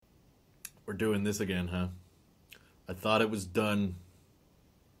We're doing this again, huh? I thought it was done.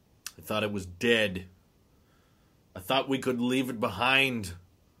 I thought it was dead. I thought we could leave it behind.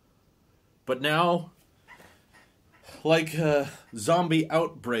 But now, like a zombie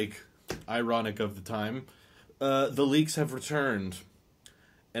outbreak, ironic of the time, the leaks have returned.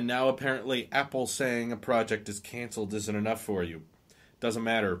 And now apparently Apple saying a project is canceled isn't enough for you. Doesn't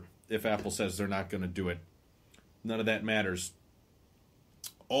matter if Apple says they're not going to do it. None of that matters.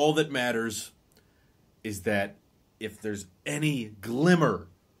 All that matters is that if there's any glimmer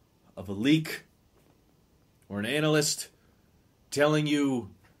of a leak or an analyst telling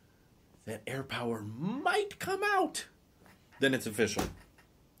you that AirPower might come out, then it's official.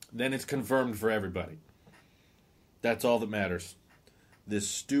 Then it's confirmed for everybody. That's all that matters. This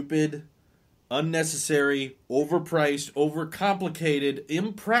stupid, unnecessary, overpriced, overcomplicated,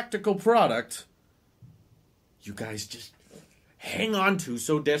 impractical product you guys just hang on to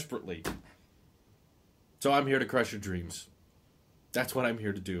so desperately. So I'm here to crush your dreams. That's what I'm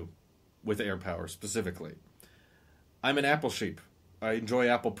here to do with AirPower specifically. I'm an Apple sheep. I enjoy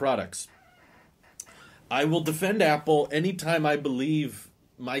Apple products. I will defend Apple anytime I believe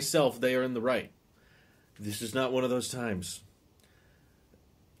myself they are in the right. This is not one of those times.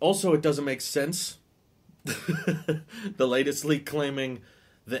 Also, it doesn't make sense. The latest leak claiming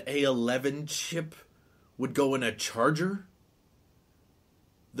the A11 chip would go in a charger.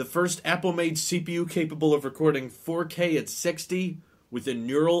 The first Apple-made CPU capable of recording 4K at 60 with a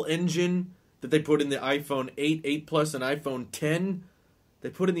neural engine that they put in the iPhone 8, 8 Plus, and iPhone 10. They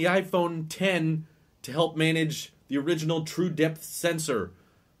put in the iPhone 10 to help manage the original True Depth sensor,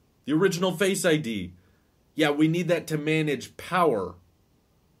 the original Face ID. Yeah, we need that to manage power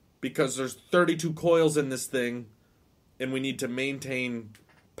because there's 32 coils in this thing and we need to maintain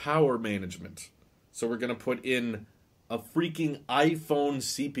power management. So we're going to put in a freaking iPhone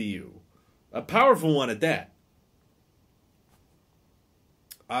CPU. A powerful one at that.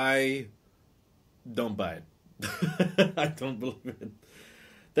 I don't buy it. I don't believe it.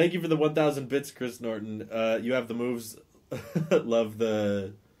 Thank you for the 1,000 bits, Chris Norton. You have the moves. Love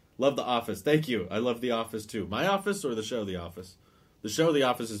the Office. Thank you. I love The Office too. My Office or the show The Office? The show The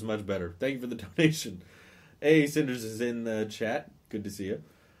Office is much better. Thank you for the donation. Hey, Cinders is in the chat. Good to see you.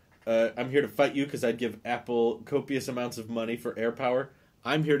 I'm here to fight you because I'd give Apple copious amounts of money for AirPower.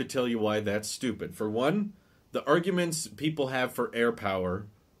 I'm here to tell you why that's stupid. For one, the arguments people have for AirPower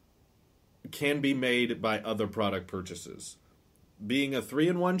can be made by other product purchases. Being a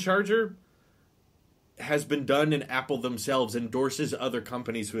 3-in-1 charger has been done, and Apple themselves endorses other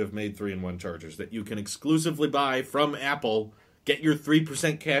companies who have made 3-in-1 chargers that you can exclusively buy from Apple, get your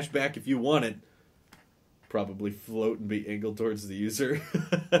 3% cash back if you want it, probably float and be angled towards the user.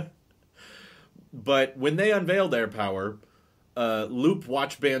 But when they unveiled AirPower, loop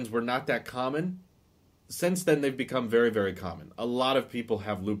watch bands were not that common. Since then, they've become very, very common. A lot of people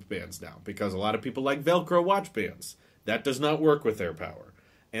have loop bands now because a lot of people like Velcro watch bands. That does not work with AirPower.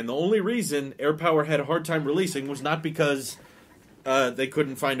 And the only reason AirPower had a hard time releasing was not because they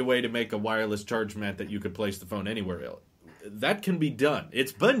couldn't find a way to make a wireless charge mat that you could place the phone anywhere else. That can be done.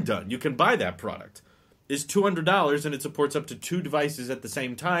 It's been done. You can buy that product. It's $200 and it supports up to 2 devices at the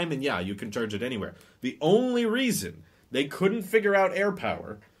same time, and yeah, you can charge it anywhere. The only reason they couldn't figure out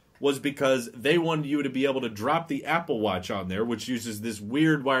AirPower was because they wanted you to be able to drop the Apple Watch on there, which uses this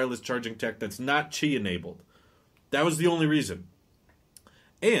weird wireless charging tech that's not Qi enabled. That was the only reason.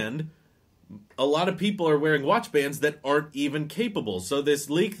 And a lot of people are wearing watch bands that aren't even capable. So this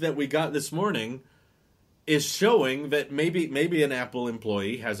leak that we got this morning is showing that maybe an Apple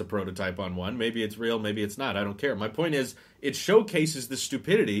employee has a prototype on one. Maybe it's real, maybe it's not. I don't care. My point is, it showcases the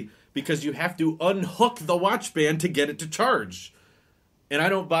stupidity because you have to unhook the watch band to get it to charge. And I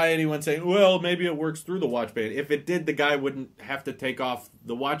don't buy anyone saying, well, maybe it works through the watch band. If it did, the guy wouldn't have to take off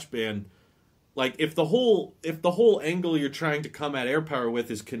the watch band. Like, if the whole angle you're trying to come at AirPower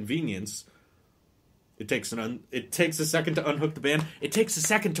with is convenience, it takes a second to unhook the band. It takes a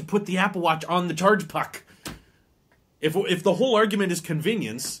second to put the Apple Watch on the charge puck. If the whole argument is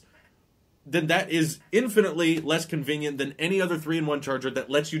convenience, then that is infinitely less convenient than any other 3-in-1 charger that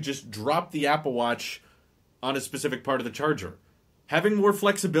lets you just drop the Apple Watch on a specific part of the charger. Having more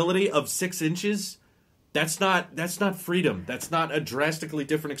flexibility of 6 inches, that's not freedom. That's not a drastically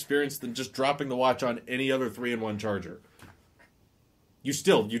different experience than just dropping the watch on any other 3-in-1 charger.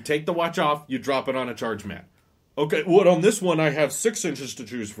 You take the watch off, you drop it on a charge mat. Okay, well, on this one I have 6 inches to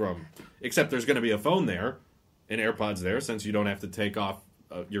choose from. Except there's going to be a phone there, and AirPods there, since you don't have to take off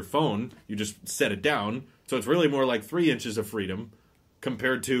your phone. You just set it down. So it's really more like 3 inches of freedom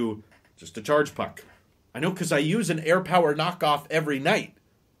compared to just a charge puck. I know because I use an AirPower knockoff every night.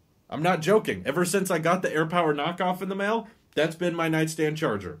 I'm not joking. Ever since I got the AirPower knockoff in the mail, that's been my nightstand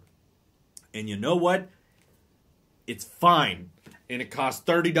charger. And you know what? It's fine. And it costs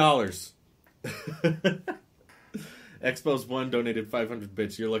 $30. Expos 1 donated 500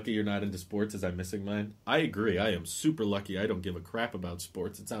 bits. You're lucky you're not into sports. Is I missing mine? I agree. I am super lucky. I don't give a crap about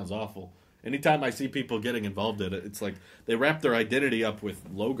sports. It sounds awful. Anytime I see people getting involved in it, it's like they wrap their identity up with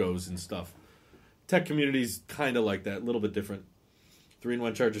logos and stuff. Tech community's kind of like that, a little bit different.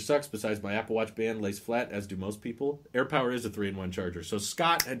 3-in-1 charger sucks. Besides, my Apple Watch band lays flat, as do most people. AirPower is a 3-in-1 charger. So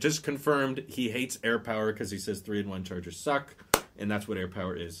Scott had just confirmed he hates AirPower because he says 3-in-1 chargers suck, and that's what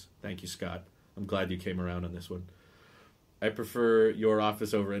AirPower is. Thank you, Scott. I'm glad you came around on this one. I prefer your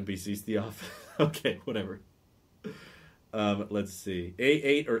office over NBC's The Office. Okay, whatever. Let's see.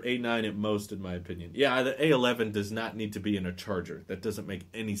 A8 or A9 at most, in my opinion. Yeah, the A11 does not need to be in a charger. That doesn't make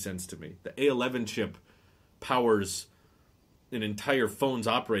any sense to me. The A11 chip powers an entire phone's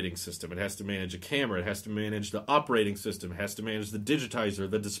operating system. It has to manage a camera. It has to manage the operating system. It has to manage the digitizer,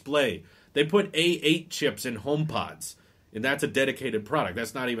 the display. They put A8 chips in HomePods, and that's a dedicated product.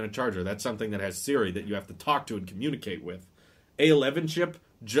 That's not even a charger. That's something that has Siri that you have to talk to and communicate with. A11 chip,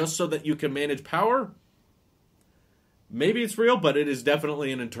 just so that you can manage power? Maybe it's real, but it is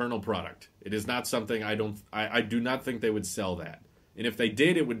definitely an internal product. It is not something I do not think they would sell that. And if they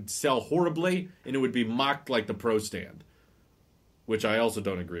did, it would sell horribly, and it would be mocked like the Pro Stand, which I also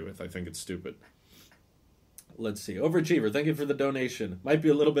don't agree with. I think it's stupid. Let's see. Overachiever, thank you for the donation. Might be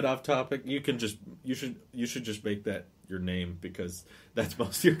a little bit off topic. You should just make that your name because that's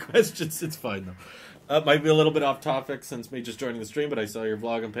most of your questions. It's fine though. Might be a little bit off topic since me just joining the stream, but I saw your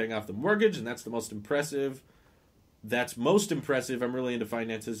vlog on paying off the mortgage, and that's the most impressive. That's most impressive. I'm really into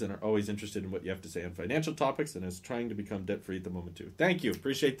finances and are always interested in what you have to say on financial topics and is trying to become debt-free at the moment too. Thank you.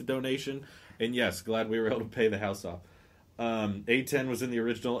 Appreciate the donation. And yes, glad we were able to pay the house off. A10 was in the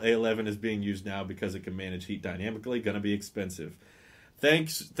original. A11 is being used now because it can manage heat dynamically. Gonna be expensive.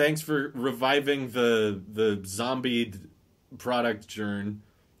 Thanks for reviving the zombied product, Jern.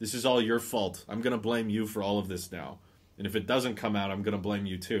 This is all your fault. I'm gonna blame you for all of this now. And if it doesn't come out, I'm gonna blame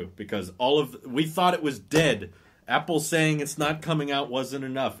you too. Because we thought it was dead. Apple saying it's not coming out wasn't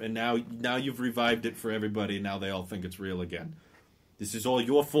enough, and now you've revived it for everybody, and now they all think it's real again. This is all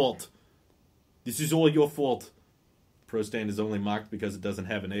your fault. This is all your fault. Pro Stand is only mocked because it doesn't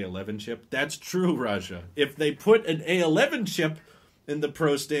have an A11 chip. That's true, Raja. If they put an A11 chip in the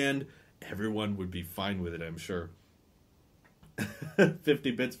Pro Stand, everyone would be fine with it, I'm sure.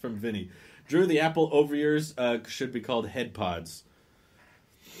 50 bits from Vinny. Drew, the Apple over-ears should be called head pods.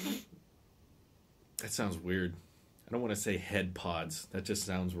 That sounds weird. I don't want to say head pods. That just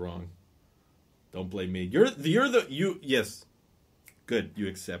sounds wrong. Don't blame me. Yes. Good, you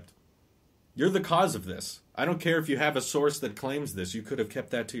accept. You're the cause of this. I don't care if you have a source that claims this. You could have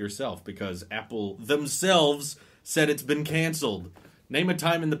kept that to yourself because Apple themselves said it's been canceled. Name a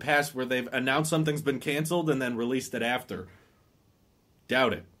time in the past where they've announced something's been canceled and then released it after.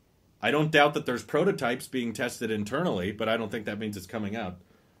 Doubt it. I don't doubt that there's prototypes being tested internally, but I don't think that means it's coming out.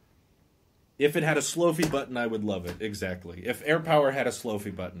 If it had a Slofi button, I would love it. Exactly. If AirPower had a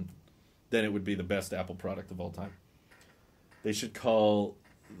Slofi button, then it would be the best Apple product of all time. They should call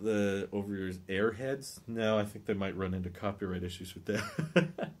the over-ears Airheads. No, I think they might run into copyright issues with that.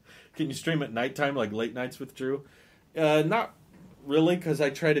 Can you stream at nighttime, like late nights with Drew? Not really, because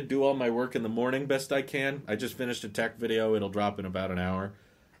I try to do all my work in the morning best I can. I just finished a tech video. It'll drop in about an hour.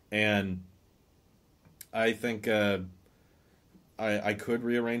 And I think I could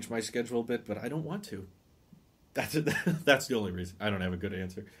rearrange my schedule a bit, but I don't want to. That's the only reason. I don't have a good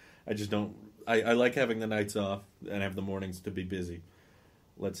answer. I just don't. I like having the nights off and have the mornings to be busy.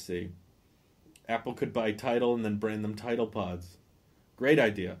 Let's see. Apple could buy Tidal and then brand them Tidal Pods. Great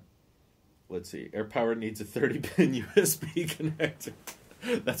idea. Let's see. AirPower needs a 30-pin USB connector.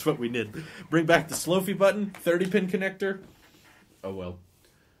 That's what we need. Bring back the Slofi button, 30-pin connector. Oh, well.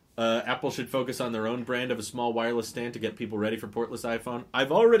 Apple should focus on their own brand of a small wireless stand to get people ready for portless iPhone.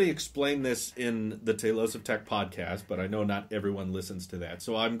 I've already explained this in the Talos of Tech podcast, but I know not everyone listens to that.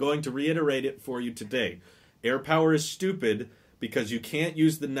 So I'm going to reiterate it for you today. AirPower is stupid because you can't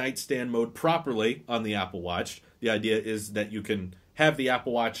use the nightstand mode properly on the Apple Watch. The idea is that you can have the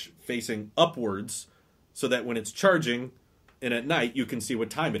Apple Watch facing upwards so that when it's charging and at night, you can see what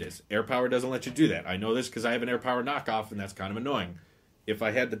time it is. AirPower doesn't let you do that. I know this because I have an AirPower knockoff, and that's kind of annoying. If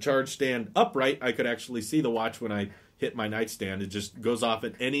I had the charge stand upright, I could actually see the watch when I hit my nightstand. It just goes off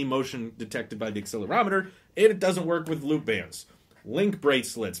at any motion detected by the accelerometer, and it doesn't work with loop bands. Link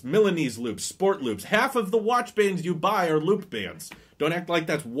bracelets, Milanese loops, sport loops. Half of the watch bands you buy are loop bands. Don't act like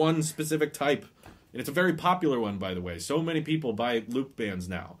that's one specific type. And it's a very popular one, by the way. So many people buy loop bands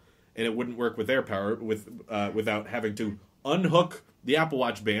now. and it wouldn't work with AirPower without having to unhook the Apple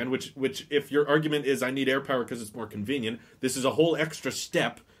Watch band, which if your argument is I need AirPower because it's more convenient, this is a whole extra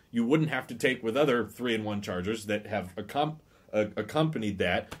step you wouldn't have to take with other 3-in-1 chargers that have accompanied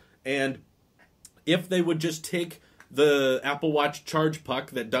that. And if they would just take the Apple Watch Charge Puck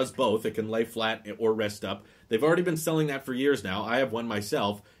that does both, it can lay flat or rest up. They've already been selling that for years now. I have one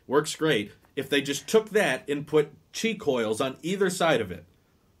myself. Works great. If they just took that and put Qi coils on either side of it,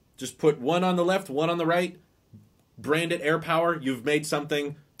 just put one on the left, one on the right, brand it AirPower, you've made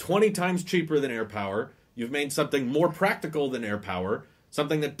something 20 times cheaper than AirPower. You've made something more practical than AirPower,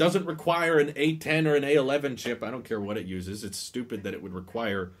 something that doesn't require an A10 or an A11 chip. I don't care what it uses. It's stupid that it would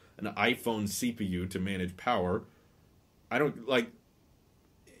require an iPhone CPU to manage power. I don't like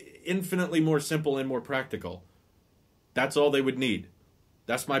infinitely more simple and more practical. That's all they would need.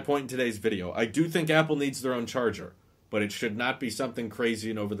 That's my point in today's video. I do think Apple needs their own charger, but it should not be something crazy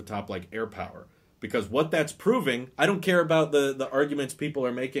and over the top like AirPower. Because what that's proving, I don't care about the arguments people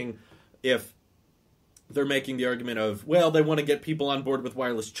are making if they're making the argument of, well, they want to get people on board with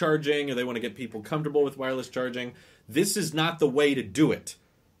wireless charging or they want to get people comfortable with wireless charging. This is not the way to do it.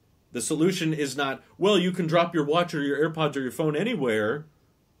 The solution is not, well, you can drop your watch or your AirPods or your phone anywhere,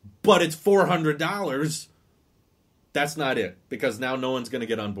 but it's $400. That's not it, because now no one's going to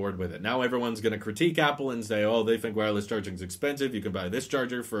get on board with it. Now everyone's going to critique Apple and say, oh, they think wireless charging is expensive. You can buy this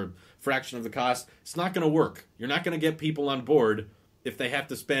charger for a fraction of the cost. It's not going to work. You're not going to get people on board if they have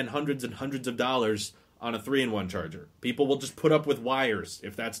to spend hundreds and hundreds of dollars on a 3-in-1 charger. People will just put up with wires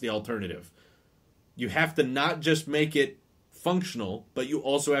if that's the alternative. You have to not just make it functional, but you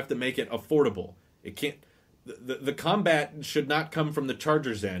also have to make it affordable. It can't. The combat should not come from the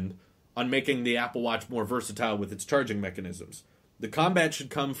charger's end on making the Apple Watch more versatile with its charging mechanisms. The combat should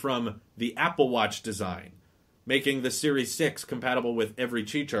come from the Apple Watch design. Making the Series 6 compatible with every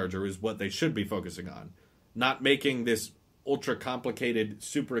Qi charger is what they should be focusing on. Not making this ultra complicated,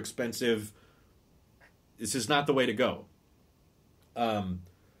 super expensive. This is not the way to go.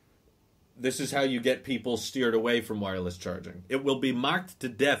 This is how you get people steered away from wireless charging. It will be mocked to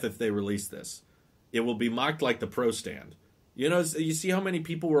death if they release this. It will be mocked like the Pro Stand. You know, you see how many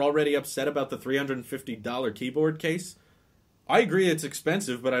people were already upset about the $350 keyboard case? I agree it's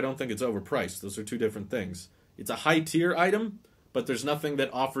expensive, but I don't think it's overpriced. Those are two different things. It's a high-tier item, but there's nothing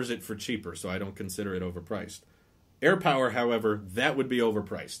that offers it for cheaper, so I don't consider it overpriced. AirPower, however, that would be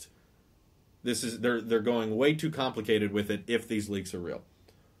overpriced. They're going way too complicated with it if these leaks are real.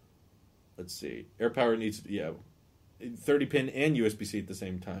 Let's see. AirPower needs, 30-pin and USB-C at the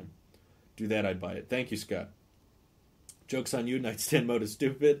same time. Do that, I'd buy it. Thank you, Scott. Joke's on you, nightstand mode is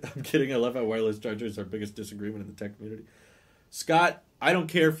stupid. I'm kidding, I love how wireless chargers are our biggest disagreement in the tech community. Scott, I don't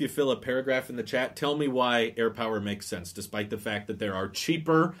care if you fill a paragraph in the chat. Tell me why AirPower makes sense, despite the fact that there are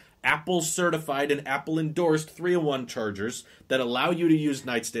cheaper, Apple-certified and Apple-endorsed 3-in-1 chargers that allow you to use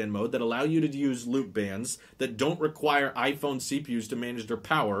nightstand mode, that allow you to use loop bands, that don't require iPhone CPUs to manage their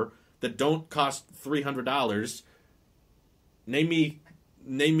power, that don't cost $300. Name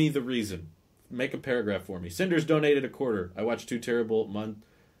me the reason. Make a paragraph for me. Cinders donated $0.25. I watched 2 terrible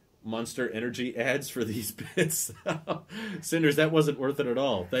Monster Energy ads for these bits. Cinders, that wasn't worth it at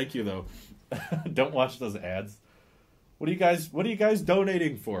all. Thank you, though. Don't watch those ads. What are you guys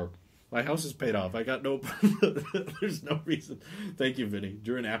donating for? My house is paid off. I got no. There's no reason. Thank you, Vinny.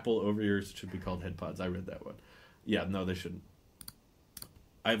 During Apple over ears should be called HeadPods. I read that one. Yeah, no, they shouldn't.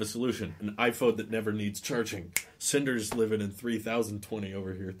 I have a solution. An iPhone that never needs charging. Cinders living in 3020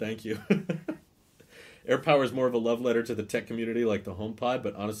 over here. Thank you. AirPower is more of a love letter to the tech community like the HomePod,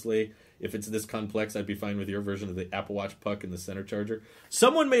 but honestly, if it's this complex, I'd be fine with your version of the Apple Watch Puck and the center charger.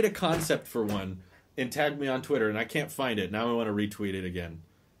 Someone made a concept for one and tagged me on Twitter, and I can't find it. Now I want to retweet it again.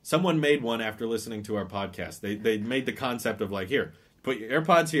 Someone made one after listening to our podcast. They made the concept of like, here, put your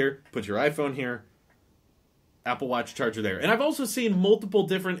AirPods here, put your iPhone here, Apple Watch charger there. And I've also seen multiple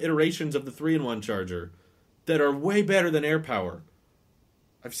different iterations of the 3-in-1 charger that are way better than AirPower.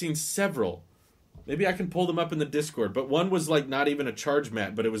 I've seen several. Maybe I can pull them up in the Discord. But one was like not even a charge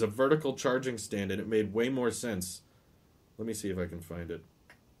mat, but it was a vertical charging stand, and it made way more sense. Let me see if I can find it.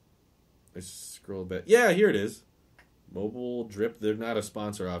 I scroll back. Yeah, here it is. Mobile Drip. They're not a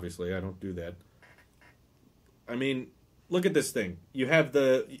sponsor, obviously. I don't do that. I mean, look at this thing. You have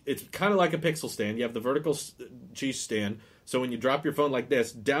it's kind of like a Pixel stand. You have the vertical Qi stand. So when you drop your phone like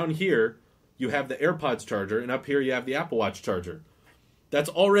this, down here, you have the AirPods charger, and up here you have the Apple Watch charger. That's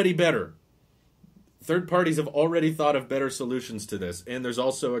already better. Third parties have already thought of better solutions to this. And there's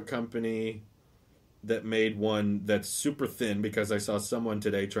also a company that made one that's super thin, because I saw someone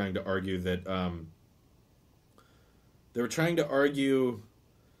today trying to argue that they were trying to argue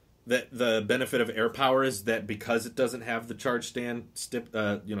that the benefit of AirPower is that because it doesn't have the charge stand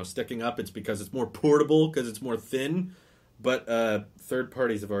sticking up, it's because it's more portable, because it's more thin. But third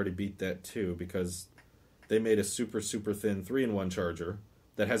parties have already beat that too, because they made a super, super thin 3-in-1 charger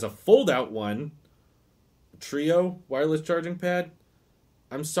that has a fold-out one, Trio wireless charging pad.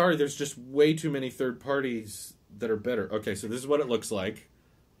 I'm sorry, there's just way too many third parties that are better. Okay, so this is what it looks like.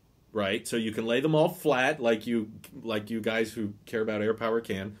 Right, so you can lay them all flat like you guys who care about AirPower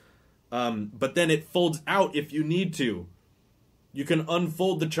can. But then it folds out if you need to. You can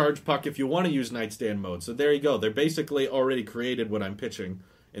unfold the charge puck if you want to use nightstand mode. So there you go. They're basically already created what I'm pitching.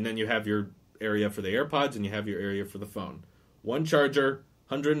 And then you have your area for the AirPods and you have your area for the phone. One charger,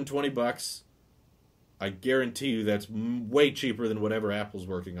 $120. I guarantee you that's way cheaper than whatever Apple's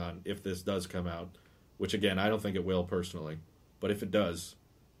working on if this does come out. Which, again, I don't think it will personally. But if it does,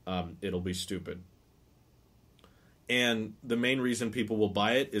 it'll be stupid. And the main reason people will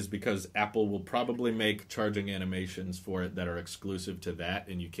buy it is because Apple will probably make charging animations for it that are exclusive to that,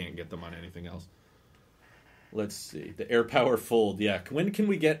 and you can't get them on anything else. Let's see. The AirPower Fold. Yeah, when can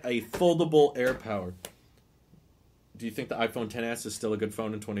we get a foldable AirPower? Do you think the iPhone XS is still a good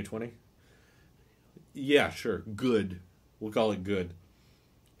phone in 2020? Yeah, sure. Good. We'll call it good.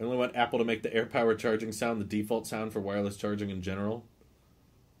 I only want Apple to make the AirPower charging sound the default sound for wireless charging in general.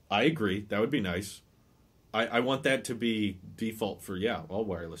 I agree. That would be nice. I want that to be default for, all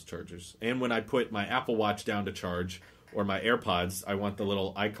wireless chargers. And when I put my Apple Watch down to charge, or my AirPods, I want the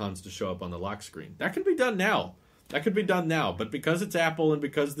little icons to show up on the lock screen. That can be done now. But because it's Apple and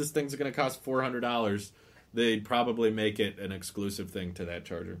because this thing's going to cost $400, they'd probably make it an exclusive thing to that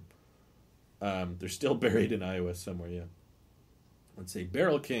charger. They're still buried in iOS somewhere, yeah. Let's see.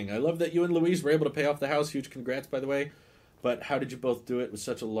 Barrel King. I love that you and Louise were able to pay off the house. Huge congrats, by the way. But how did you both do it with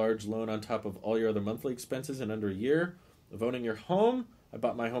such a large loan on top of all your other monthly expenses in under a year of owning your home? I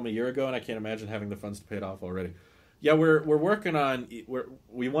bought my home a year ago, and I can't imagine having the funds to pay it off already. Yeah, we're working on.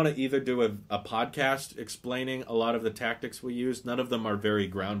 We want to either do a podcast explaining a lot of the tactics we use. None of them are very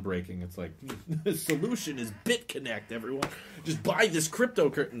groundbreaking. It's like the solution is BitConnect. Everyone, just buy this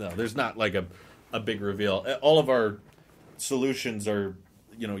cryptocurrency. No, there's not like a big reveal. All of our solutions are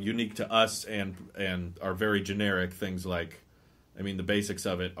unique to us and are very generic. Things like, the basics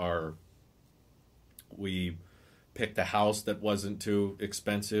of it are we picked a house that wasn't too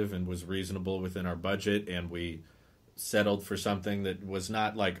expensive and was reasonable within our budget, and we settled for something that was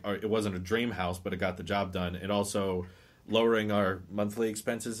not it wasn't a dream house, but it got the job done. And also lowering our monthly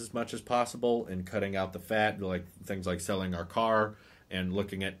expenses as much as possible and cutting out the fat, like things like selling our car and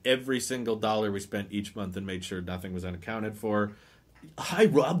looking at every single dollar we spent each month and made sure nothing was unaccounted for. I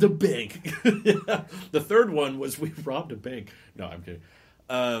robbed a bank. The third one was we robbed a bank. No, I'm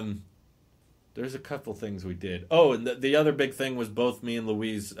kidding. There's a couple things we did. Oh, and the other big thing was both me and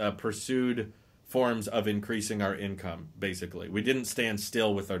Louise pursued forms of increasing our income, basically. We didn't stand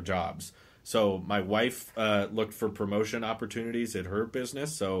still with our jobs. So my wife looked for promotion opportunities at her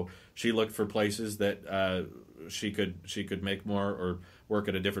business. So she looked for places that she could make more or work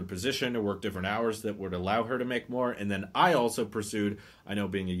at a different position or work different hours that would allow her to make more. And then I also pursued, I know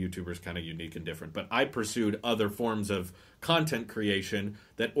being a YouTuber is kind of unique and different, but I pursued other forms of content creation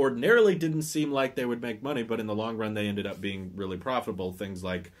that ordinarily didn't seem like they would make money, but in the long run they ended up being really profitable. Things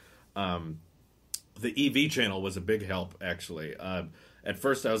like the EV channel was a big help, actually. At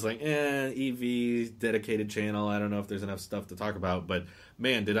first I was like, EV dedicated channel, I don't know if there's enough stuff to talk about, but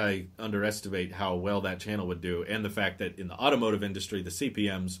man, did I underestimate how well that channel would do, and the fact that in the automotive industry, the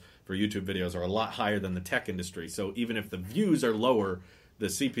CPMs for YouTube videos are a lot higher than the tech industry, so even if the views are lower, the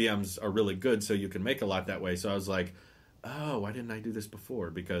CPMs are really good, so you can make a lot that way. So I was like, oh, why didn't I do this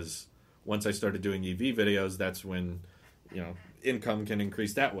before? Because once I started doing EV videos, that's when, income can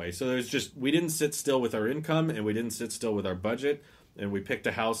increase that way. So we didn't sit still with our income, and we didn't sit still with our budget. And we picked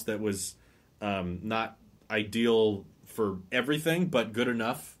a house that was not ideal for everything, but good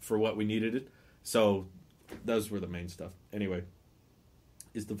enough for what we needed it. So those were the main stuff. Anyway,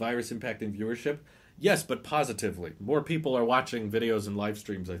 is the virus impacting viewership? Yes, but positively. More people are watching videos and live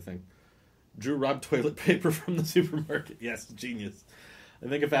streams, I think. Drew robbed toilet paper from the supermarket. Yes, genius. I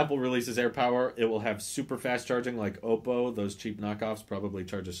think if Apple releases AirPower, it will have super fast charging like Oppo. Those cheap knockoffs probably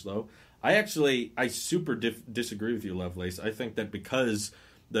charge as slow. I super disagree with you, Lovelace. I think that because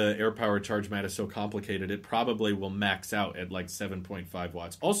the AirPower charge mat is so complicated, it probably will max out at like 7.5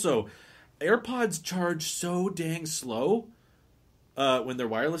 watts. Also, AirPods charge so dang slow when they're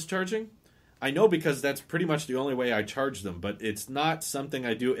wireless charging. I know because that's pretty much the only way I charge them, but it's not something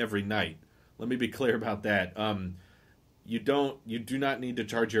I do every night. Let me be clear about that. You do not need to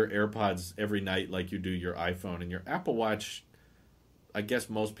charge your AirPods every night like you do your iPhone. And your Apple Watch, I guess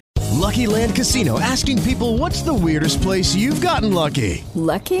most people Lucky Land Casino, asking people, what's the weirdest place you've gotten lucky?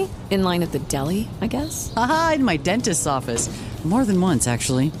 Lucky? In line at the deli, I guess? Aha, in my dentist's office. More than once,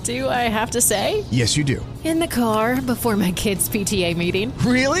 actually. Do I have to say? Yes, you do. In the car before my kids' PTA meeting.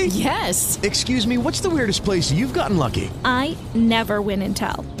 Really? Yes. Excuse me, what's the weirdest place you've gotten lucky? I never win and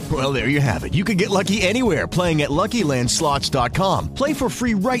tell. Well, there you have it. You can get lucky anywhere, playing at LuckyLandSlots.com. Play for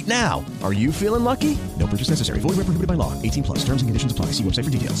free right now. Are you feeling lucky? No purchase necessary. Void where prohibited by law. 18 plus. Terms and conditions apply. See website for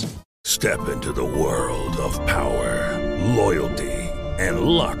details. Step into the world of power, loyalty, and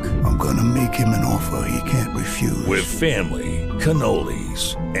luck. I'm gonna make him an offer he can't refuse. With family,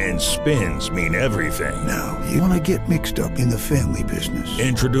 cannolis, and spins mean everything. Now, you wanna get mixed up in the family business.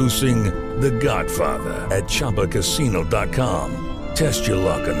 Introducing The Godfather at ChumbaCasino.com. Test your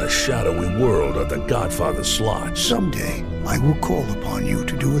luck in the shadowy world of The Godfather slot. Someday, I will call upon you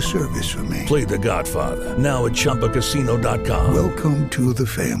to do a service for me. Play The Godfather, now at ChumbaCasino.com. Welcome to the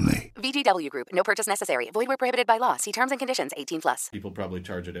family. VGW Group. No purchase necessary. Void where prohibited by law. See terms and conditions. 18 plus. People probably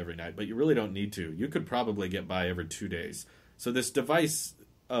charge it every night, but you really don't need to. You could probably get by every 2 days. So this device,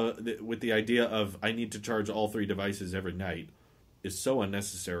 with the idea of I need to charge all 3 devices every night, is so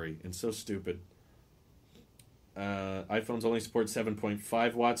unnecessary and so stupid. iPhones only support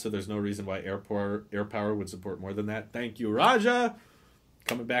 7.5 watts, so there's no reason why AirPower would support more than that. Thank you, Raja.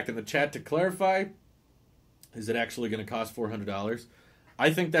 Coming back in the chat to clarify, is it actually going to cost $400? I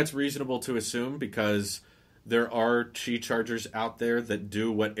think that's reasonable to assume because there are Qi chargers out there that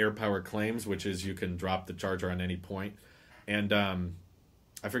do what AirPower claims, which is you can drop the charger on any point. And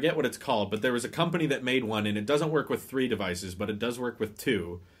I forget what it's called, but there was a company that made one, and it doesn't work with 3 devices, but it does work with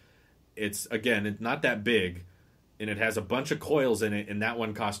 2. It's not that big, and it has a bunch of coils in it, and that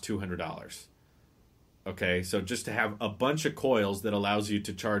one costs $200. Okay, so just to have a bunch of coils that allows you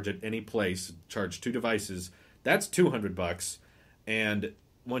to charge at any place, charge 2 devices, that's $200. And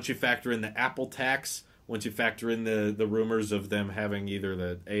once you factor in the Apple tax, once you factor in the rumors of them having either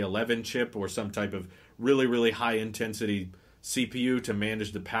the A11 chip or some type of really, really high-intensity CPU to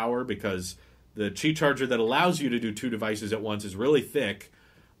manage the power, because the Qi charger that allows you to do 2 devices at once is really thick.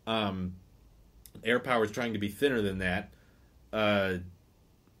 AirPower is trying to be thinner than that.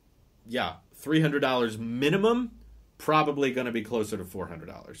 $300 minimum, probably going to be closer to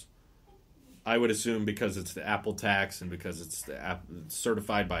 $400. I would assume because it's the Apple tax and because it's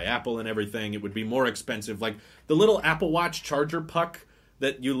certified by Apple and everything, it would be more expensive. Like the little Apple Watch charger puck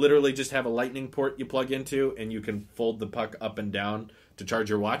that you literally just have a lightning port you plug into and you can fold the puck up and down to charge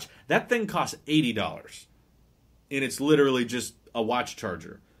your watch. That thing costs $80. And it's literally just a watch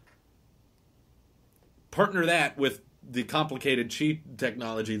charger. Partner that with the complicated Qi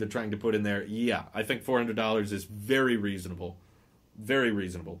technology they're trying to put in there. Yeah, I think $400 is very reasonable. Very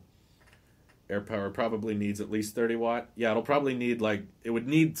reasonable. AirPower probably needs at least 30 watt. Yeah, it'll probably need it would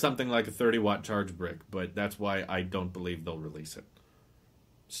need something like a 30 watt charge brick, but that's why I don't believe they'll release it.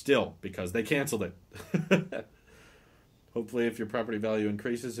 Still, because they canceled it. Hopefully, if your property value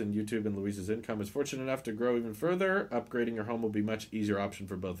increases and YouTube and Louise's income is fortunate enough to grow even further, upgrading your home will be a much easier option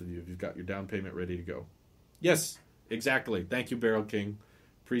for both of you if you've got your down payment ready to go. Yes, exactly. Thank you, Barrel King.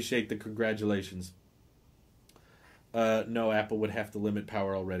 Appreciate the congratulations. No, Apple would have to limit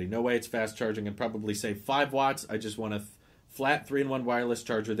power already. No way it's fast charging and probably save 5 watts. I just want a flat 3-in-1 wireless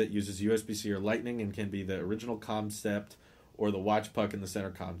charger that uses USB-C or Lightning and can be the original concept or the watch puck in the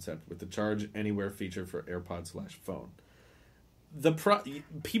center concept with the charge anywhere feature for AirPods/phone.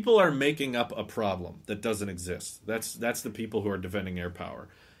 People are making up a problem that doesn't exist. That's the people who are defending AirPower.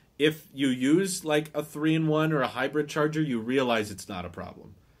 If you use like a 3-in-1 or a hybrid charger, you realize it's not a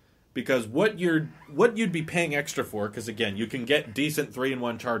problem. Because what you'd be paying extra for, because again, you can get decent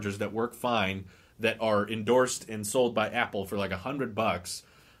 3-in-1 chargers that work fine, that are endorsed and sold by Apple for like $100,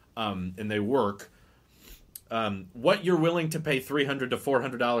 and they work. What you're willing to pay $300 to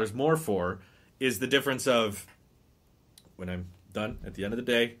 $400 more for is the difference of when I'm done at the end of the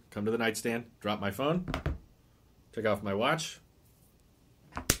day, come to the nightstand, drop my phone, take off my watch.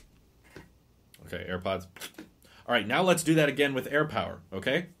 Okay, AirPods. All right, now let's do that again with AirPower,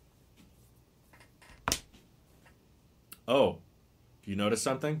 okay? Oh, you notice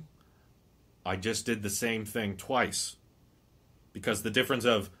something? I just did the same thing twice. Because the difference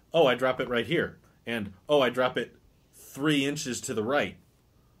of, oh, I drop it right here, and, oh, I drop it 3 inches to the right,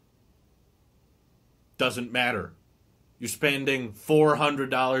 doesn't matter. You're spending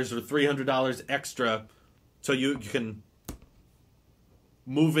 $400 or $300 extra so you can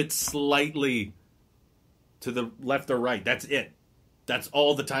move it slightly to the left or right. That's it. That's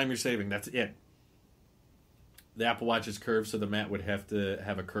all the time you're saving. That's it. The Apple Watch is curved, so the mat would have to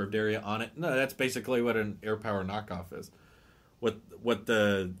have a curved area on it. No, that's basically what an AirPower knockoff is. What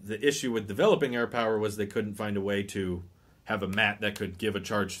the issue with developing AirPower was they couldn't find a way to have a mat that could give a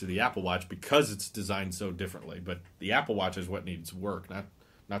charge to the Apple Watch because it's designed so differently. But the Apple Watch is what needs work,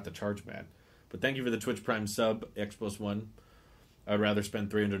 not the charge mat. But thank you for the Twitch Prime sub, X+1. I'd rather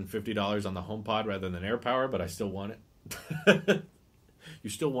spend $350 on the HomePod rather than AirPower, but I still want it. You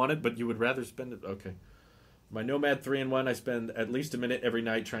still want it, but you would rather spend it? Okay. My Nomad 3-in-1, I spend at least a minute every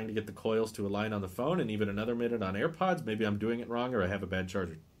night trying to get the coils to align on the phone and even another minute on AirPods. Maybe I'm doing it wrong or I have a bad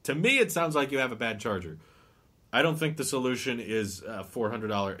charger. To me, it sounds like you have a bad charger. I don't think the solution is a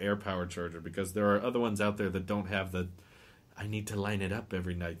 $400 AirPower charger because there are other ones out there that don't have the I need to line it up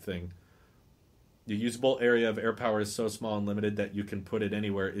every night thing. The usable area of AirPower is so small and limited that you can put it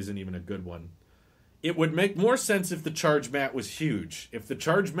anywhere isn't even a good one. It would make more sense if the charge mat was huge. If the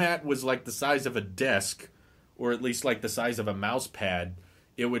charge mat was like the size of a desk, or at least like the size of a mouse pad,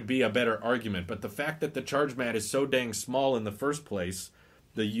 it would be a better argument. But the fact that the charge mat is so dang small in the first place,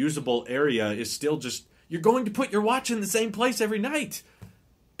 the usable area is still just... You're going to put your watch in the same place every night.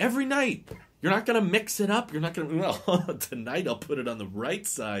 Every night. You're not going to mix it up. You're not going to... Well, tonight I'll put it on the right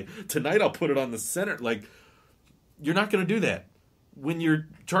side. Tonight I'll put it on the center. Like, you're not going to do that. When you're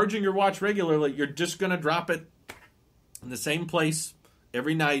charging your watch regularly, you're just going to drop it in the same place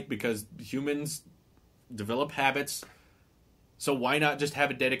every night because humans develop habits. So why not just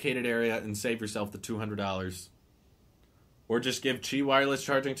have a dedicated area and save yourself the $200? Or just give Qi wireless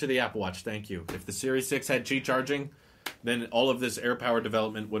charging to the Apple Watch. Thank you. If the Series 6 had Qi charging, then all of this AirPower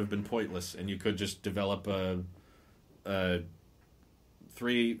development would have been pointless, and you could just develop a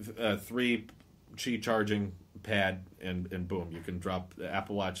three Qi charging pad, and boom, you can drop the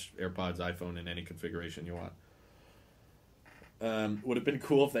Apple Watch, AirPods, iPhone in any configuration you want. Would have been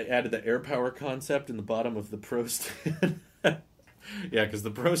cool if they added the AirPower concept in the bottom of the Pro stand. Yeah, because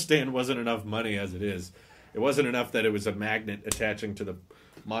the Pro stand wasn't enough money as it is. It wasn't enough that it was a magnet attaching to the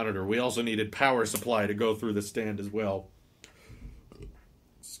monitor. We also needed power supply to go through the stand as well.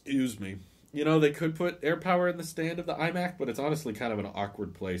 Excuse me. You know, they could put AirPower in the stand of the iMac, but it's honestly kind of an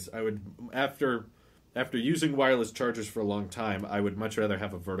awkward place. I would, after using wireless chargers for a long time, I would much rather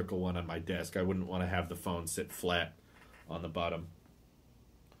have a vertical one on my desk. I wouldn't want to have the phone sit flat on the bottom.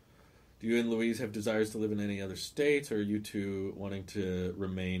 Do you and Louise have desires to live in any other states, or are you two wanting to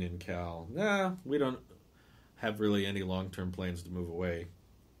remain in Cal? Nah, we don't have really any long-term plans to move away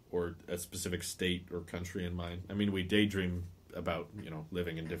or a specific state or country in mind. I mean, we daydream about,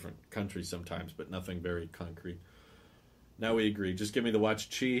 living in different countries sometimes, but nothing very concrete. Now we agree. Just give me the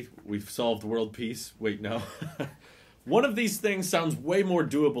watch Qi. We've solved world peace. Wait, no. One of these things sounds way more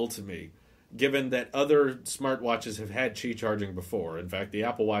doable to me, given that other smartwatches have had Qi charging before. In fact, the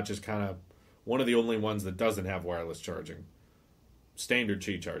Apple Watch is kind of one of the only ones that doesn't have wireless charging. Standard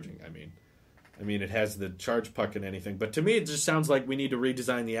Qi charging, I mean. It has the charge puck and anything. But to me, it just sounds like we need to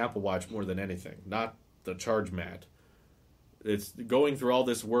redesign the Apple Watch more than anything, not the charge mat. It's going through all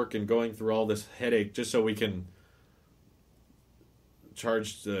this work and going through all this headache just so we can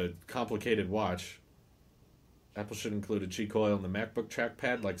charge the complicated watch. Apple should include a Qi coil in the MacBook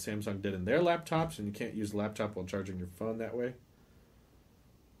trackpad like Samsung did in their laptops, and you can't use the laptop while charging your phone that way.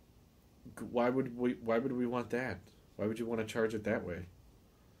 Why would we want that? Why would you want to charge it that way?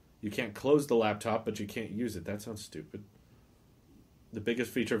 You can't close the laptop, but you can't use it. That sounds stupid. The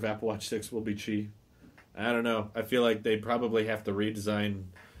biggest feature of Apple Watch 6 will be Qi. I don't know. I feel like they'd probably have to redesign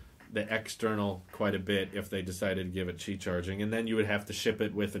the external quite a bit if they decided to give it Qi charging, and then you would have to ship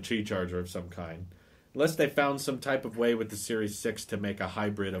it with a Qi charger of some kind. Unless they found some type of way with the Series 6 to make a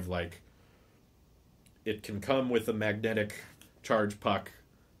hybrid of, it can come with a magnetic charge puck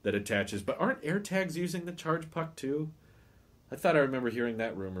that attaches. But aren't AirTags using the charge puck too? I thought I remember hearing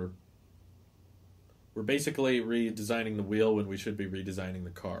that rumor. We're basically redesigning the wheel when we should be redesigning the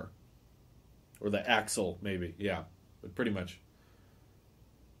car. Or the axle, maybe. Yeah, but pretty much.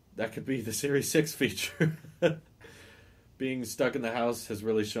 That could be the Series 6 feature. Being stuck in the house has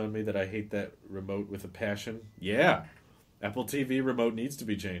really shown me that I hate that remote with a passion. Yeah. Apple TV remote needs to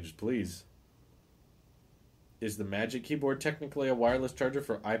be changed, please. Is the Magic Keyboard technically a wireless charger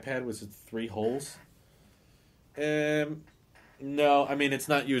for iPad with its 3 holes? No, it's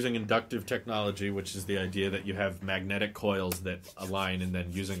not using inductive technology, which is the idea that you have magnetic coils that align and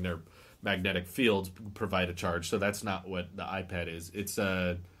then using their magnetic fields provide a charge. So that's not what the iPad is. It's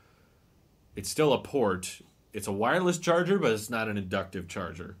still a port. It's a wireless charger, but it's not an inductive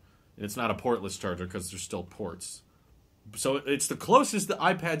charger. And it's not a portless charger because there's still ports. So it's the closest the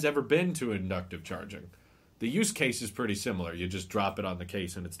iPad's ever been to inductive charging. The use case is pretty similar. You just drop it on the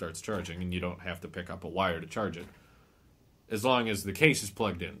case and it starts charging, and you don't have to pick up a wire to charge it, as long as the case is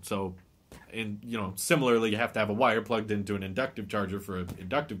plugged in. So And, similarly, you have to have a wire plugged into an inductive charger for an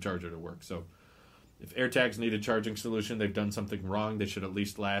inductive charger to work. So if AirTags need a charging solution, they've done something wrong. They should at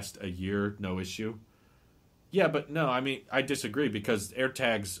least last a year, no issue. Yeah, but no, I disagree because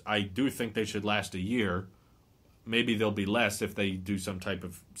AirTags, I do think they should last a year. Maybe they'll be less if they do some type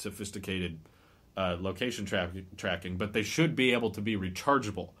of sophisticated location tracking, but they should be able to be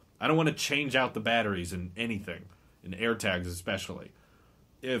rechargeable. I don't want to change out the batteries in anything, in AirTags especially.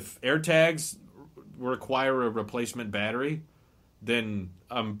 If AirTags require a replacement battery, then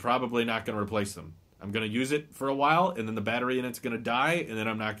I'm probably not going to replace them. I'm going to use it for a while, and then the battery in it's going to die, and then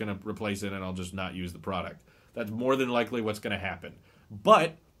I'm not going to replace it, and I'll just not use the product. That's more than likely what's going to happen.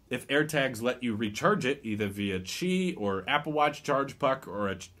 But if AirTags let you recharge it, either via Qi or Apple Watch Charge Puck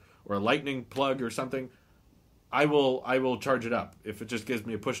or a Lightning plug or something, I will charge it up. If it just gives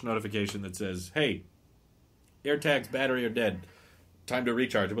me a push notification that says, hey, AirTags battery are dead. Time to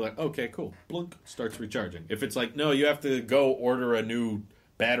recharge. I'll be like, okay, cool. Blunk, starts recharging. If it's like, no, you have to go order a new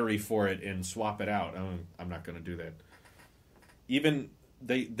battery for it and swap it out, I'm not going to do that. Even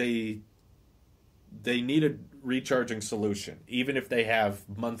they need a recharging solution. Even if they have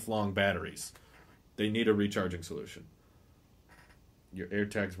month-long batteries, they need a recharging solution. Your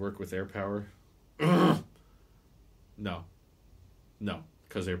AirTags work with AirPower? No,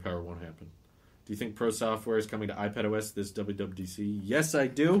 because AirPower won't happen. Do you think Pro software is coming to iPadOS this WWDC? Yes, I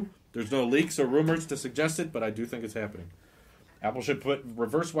do. There's no leaks or rumors to suggest it, but I do think it's happening. Apple should put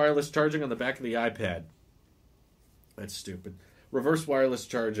reverse wireless charging on the back of the iPad. That's stupid. Reverse wireless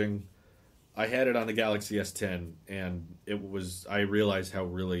charging, I had it on the Galaxy S10, and I realized how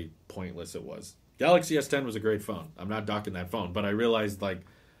really pointless it was. Galaxy S10 was a great phone. I'm not docking that phone, but I realized,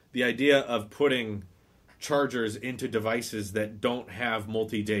 the idea of putting chargers into devices that don't have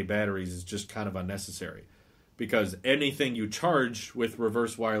multi-day batteries is just kind of unnecessary, because anything you charge with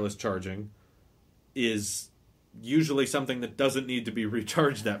reverse wireless charging is usually something that doesn't need to be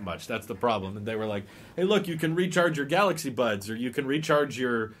recharged that much. That's the problem. And they were like, hey, look, you can recharge your Galaxy Buds, or you can recharge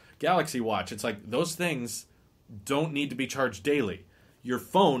your Galaxy Watch. It's like, those things don't need to be charged daily. Your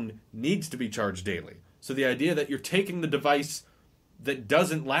phone needs to be charged daily. So the idea that you're taking the device that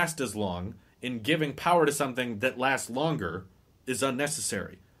doesn't last as long and giving power to something that lasts longer is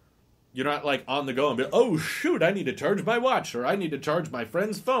unnecessary. You're not on the go and be, oh shoot, I need to charge my watch, or I need to charge my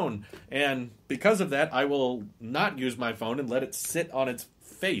friend's phone. And because of that, I will not use my phone and let it sit on its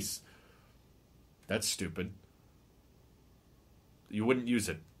face. That's stupid. You wouldn't use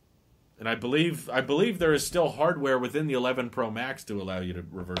it. And I believe there is still hardware within the 11 Pro Max to allow you to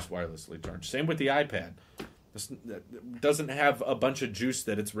reverse wirelessly charge. Same with the iPad. It doesn't have a bunch of juice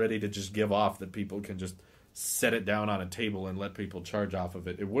that it's ready to just give off that people can just set it down on a table and let people charge off of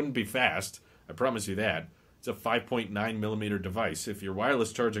it. It wouldn't be fast. I promise you that. It's a 5.9 millimeter device. If you're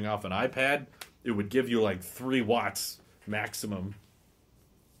wireless charging off an iPad, it would give you 3 watts maximum.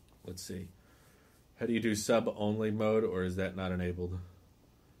 Let's see. How do you do sub-only mode, or is that not enabled?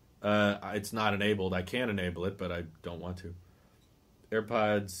 It's not enabled. I can enable it, but I don't want to.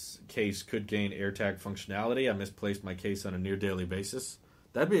 AirPods case could gain AirTag functionality. I misplaced my case on a near daily basis.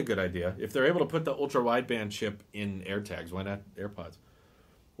 That'd be a good idea. If they're able to put the ultra-wideband chip in AirTags, why not AirPods?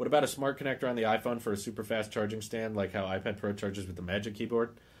 What about a smart connector on the iPhone for a super fast charging stand, like how iPad Pro charges with the Magic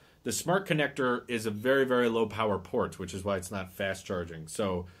Keyboard? The smart connector is a very, very low power port, which is why it's not fast charging.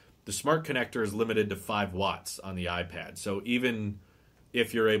 So the smart connector is limited to 5 watts on the iPad. So even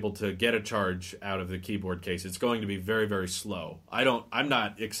if you're able to get a charge out of the keyboard case, it's going to be very, very slow. I'm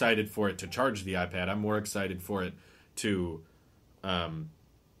not excited for it to charge the iPad. I'm more excited for it to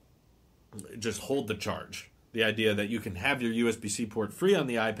just hold the charge. The idea that you can have your USB-C port free on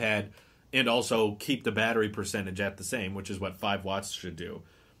the iPad and also keep the battery percentage at the same, which is what 5 watts should do.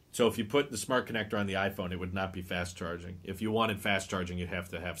 So if you put the smart connector on the iPhone, it would not be fast charging. If you wanted fast charging, you'd have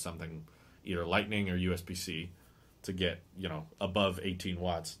to have something, either Lightning or USB-C, to get, above 18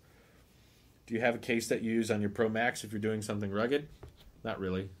 watts. Do you have a case that you use on your Pro Max if you're doing something rugged? Not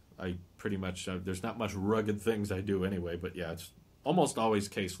really. I pretty much, there's not much rugged things I do anyway, but yeah, it's almost always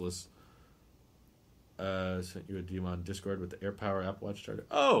caseless. Sent you a DM on Discord with the AirPower Apple Watch charger.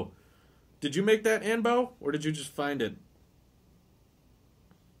 Oh! Did you make that, Anbo? Or did you just find it?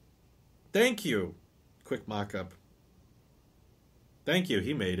 Thank you. Quick mock-up. Thank you,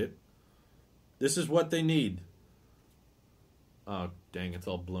 he made it. This is what they need. Oh, dang, it's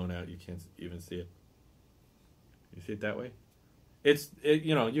all blown out. You can't even see it. You see it that way?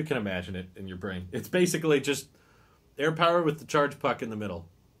 You can imagine it in your brain. It's basically just AirPower with the charge puck in the middle.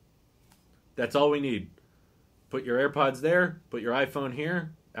 That's all we need. Put your AirPods there, put your iPhone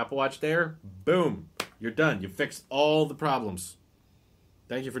here, Apple Watch there, boom, you're done. You fixed all the problems.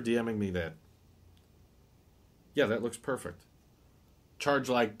 Thank you for DMing me that. Yeah, that looks perfect. Charge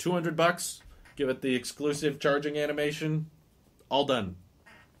like $200. Give it the exclusive charging animation. All done.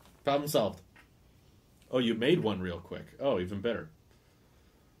 Problem solved. Oh, you made one real quick. Oh, even better.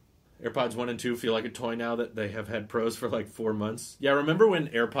 AirPods 1 and 2 feel like a toy now that they have had pros for like 4 months. Yeah, remember when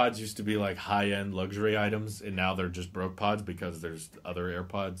AirPods used to be like high-end luxury items, and now they're just broke pods because there's other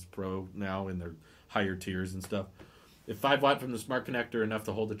AirPods Pro now in their higher tiers and stuff. If 5 watt from the smart connector enough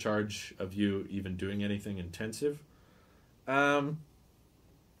to hold the charge of you even doing anything intensive? I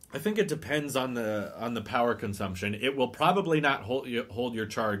think it depends on the power consumption. It will probably not hold your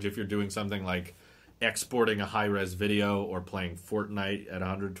charge if you're doing something like exporting a high-res video or playing Fortnite at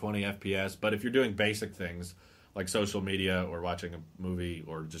 120 FPS. But if you're doing basic things like social media or watching a movie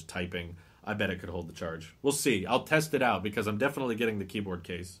or just typing, I bet it could hold the charge. We'll see. I'll test it out because I'm definitely getting the keyboard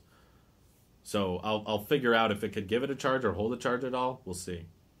case. So I'll figure out if it could give it a charge or hold a charge at all. We'll see.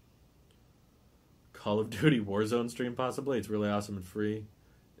 Call of Duty Warzone stream possibly. It's really awesome and free.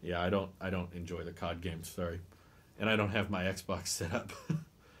 Yeah, I don't enjoy the COD games, sorry. And I don't have my Xbox set up.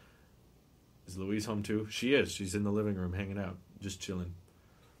 Is Louise home too? She is. She's in the living room hanging out, just chilling.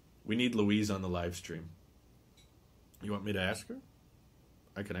 We need Louise on the live stream. You want me to ask her?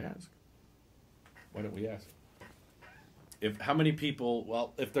 I can ask. Why don't we ask? How many people,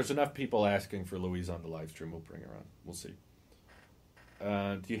 well, if there's enough people asking for Louise on the live stream, we'll bring her on. We'll see.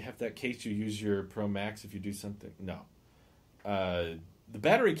 Do you have that case you use your Pro Max if you do something? No. The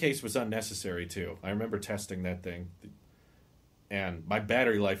battery case was unnecessary too. I remember testing that thing. And my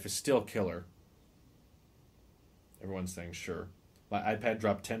battery life is still killer. Everyone's saying sure. My iPad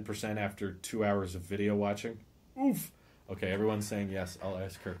dropped 10% after 2 hours of video watching. Oof. Okay, everyone's saying yes. I'll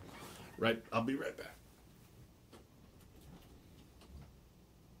ask her. Right, I'll be right back.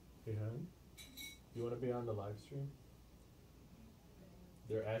 Hey, hon, you want to be on the live stream?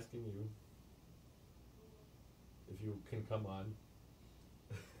 They're asking you if you can come on.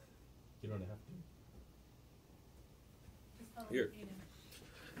 You don't have to. Here.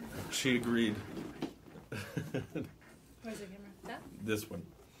 She agreed. Where's the camera? That? This one.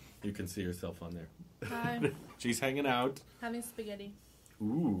 You can see yourself on there. Hi. She's hanging out. Having spaghetti.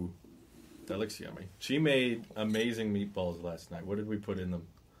 Ooh. That looks yummy. She made amazing meatballs last night. What did we put in them?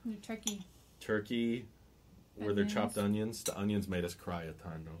 Turkey. Turkey. Were there chopped onions? The onions made us cry a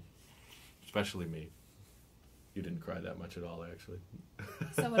ton, though. Especially me. You didn't cry that much at all, actually.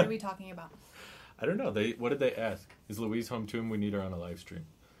 So what are we talking about? I don't know. What did they ask? Is Louise home too? And we need her on a live stream.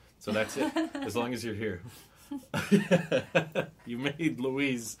 So that's it. As long as you're here. You made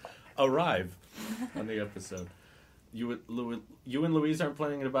Louise arrive on the episode. You and Louise aren't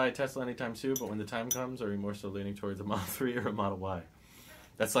planning to buy a Tesla anytime soon, but when the time comes, are you more so leaning towards a Model 3 or a Model Y?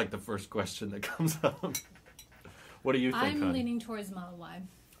 That's like the first question that comes up. What do you think, I'm leaning towards Model Y.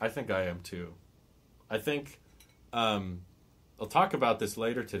 I think I am too. I think... I'll talk about this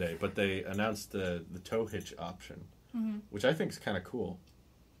later today, but they announced the tow hitch option, which I think is kind of cool.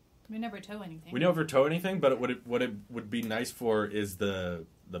 We never tow anything. We never tow anything, but what it would be nice for is the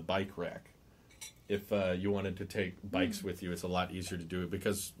bike rack. If you wanted to take bikes with you, it's a lot easier to do it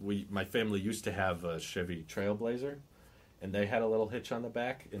because my family used to have a Chevy Trailblazer, and they had a little hitch on the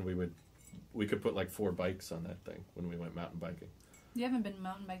back, and we could put like 4 bikes on that thing when we went mountain biking. You haven't been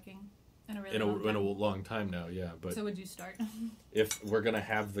mountain biking in a really long time. In a long time now, yeah. But so would you start? If we're gonna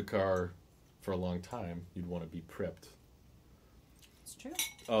have the car for a long time, you'd want to be prepped. It's true.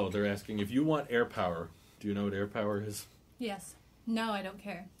 Oh, they're asking if you want air power. Do you know what air power is? Yes. No, I don't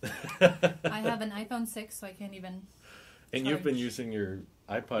care. I have an iPhone 6, so I can't even. And you've been using your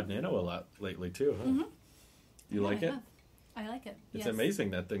iPod Nano a lot lately too, huh? Mm-hmm. You like it? I like it. It's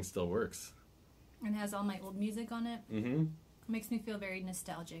amazing that thing still works. And has all my old music on it. Mm-hmm. It makes me feel very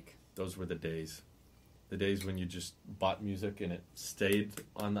nostalgic. Those were the days. The days when you just bought music and it stayed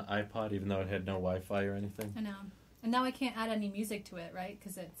on the iPod even though it had no Wi-Fi or anything. I know. And now I can't add any music to it, right?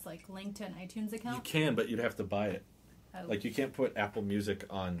 Because it's like linked to an iTunes account. You can, but you'd have to buy it. Oh. Like you can't put Apple Music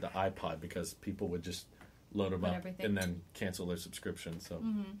on the iPod because people would just load them up and then cancel their subscription. So,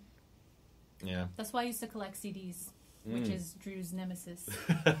 yeah. That's why I used to collect CDs, which is Drew's nemesis.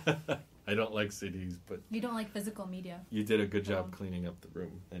 I don't like CDs, but... You don't like physical media. You did a good job cleaning up the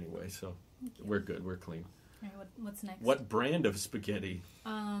room anyway, so we're good. We're clean. All right, what's next? What brand of spaghetti?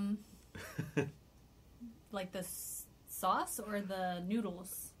 Like the sauce or the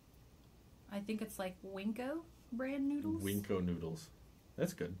noodles? I think it's like Winco brand noodles. Winco noodles.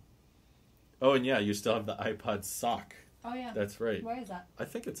 That's good. Oh, and yeah, you still have the iPod sock. Oh, yeah. That's right. Where is that? I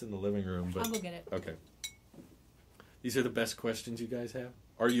think it's in the living room. But I'll go get it. Okay. These are the best questions you guys have.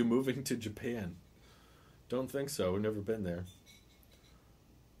 Are you moving to Japan? Don't think so. We've never been there.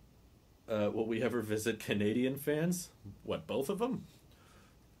 Will we ever visit Canadian fans? What, both of them?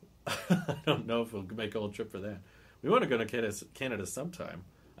 I don't know if we'll make a whole trip for that. We want to go to Canada sometime.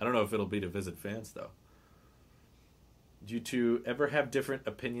 I don't know if it'll be to visit fans, though. Do you two ever have different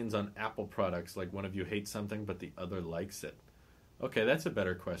opinions on Apple products, like one of you hates something but the other likes it? Okay, that's a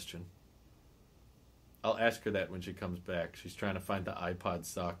better question. I'll ask her that when she comes back. She's trying to find the iPod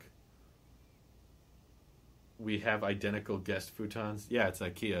sock. We have identical guest futons. Yeah, it's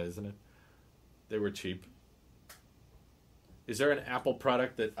IKEA, isn't it? They were cheap. Is there an Apple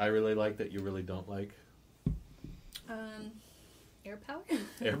product that I really like that you really don't like?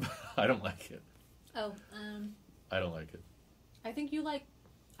 AirPower? I don't like it. Oh, I don't like it. I think you like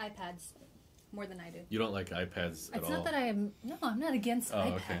iPads more than I do. You don't like iPads at all? It's not that I'm not against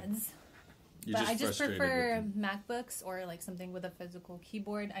iPads. Okay. But I just prefer MacBooks or like something with a physical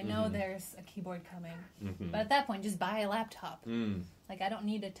keyboard. I know there's a keyboard coming. But at that point, just buy a laptop. Like, I don't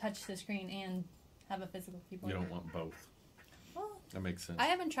need to touch the screen and have a physical keyboard. You don't want both. Well, that makes sense. I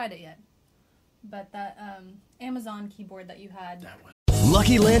haven't tried it yet. But that Amazon keyboard that you had... That one.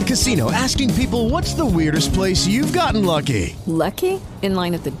 Lucky Land Casino, asking people, what's the weirdest place you've gotten lucky? Lucky? In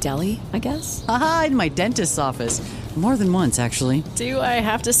line at the deli, I guess? Aha, in my dentist's office. More than once, actually. Do I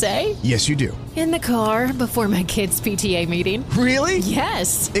have to say? Yes, you do. In the car before my kids' PTA meeting. Really?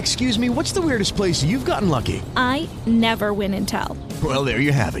 Yes. Excuse me, what's the weirdest place you've gotten lucky? I never win and tell. Well, there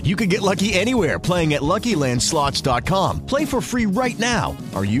you have it. You can get lucky anywhere, playing at LuckyLandSlots.com. Play for free right now.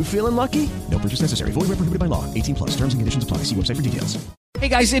 Are you feeling lucky? No purchase necessary. Void where prohibited by law. 18+. Terms and conditions apply. See website for details. Hey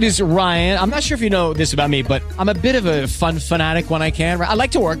guys, it is Ryan. I'm not sure if you know this about me, but I'm a bit of a fun fanatic when I can. I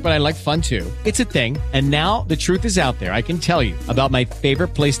like to work, but I like fun too. It's a thing. And now the truth is out there. I can tell you about my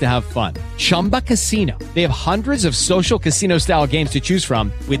favorite place to have fun. Chumba Casino. They have hundreds of social casino style games to choose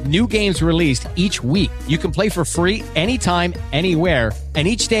from with new games released each week. You can play for free anytime, anywhere. And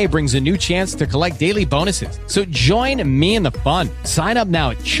each day brings a new chance to collect daily bonuses. So join me in the fun. Sign up now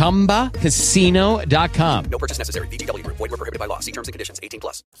at ChumbaCasino.com. No purchase necessary. VGW. Void where prohibited by law. See terms and conditions.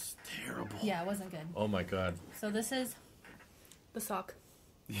 18+. It's terrible. Yeah, it wasn't good. Oh my god. So this is the sock.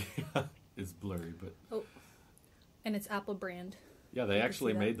 Yeah, it's blurry, but... Oh, and it's Apple brand. Yeah, they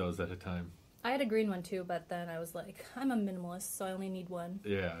actually made those at a time. I had a green one too, but then I was like, I'm a minimalist, so I only need one.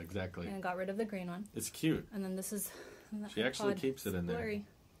 Yeah, exactly. And got rid of the green one. It's cute. And then this is... She actually keeps it in there. Blurry.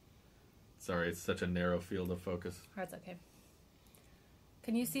 Sorry, it's such a narrow field of focus. That's okay.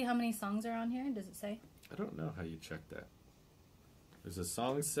 Can you see how many songs are on here? Does it say? I don't know how you check that. There's a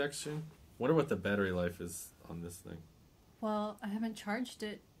songs section. Wonder what the battery life is on this thing. Well, I haven't charged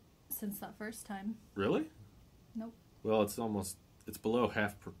it since that first time. Really? Nope. Well, it's below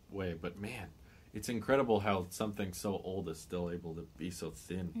halfway, but man, it's incredible how something so old is still able to be so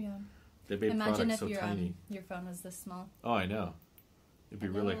thin. Yeah. They made Imagine products if so tiny. your phone was this small. Oh, I know. It'd be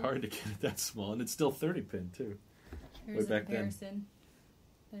really hard to get it that small, and it's still 30-pin too. Here's a comparison.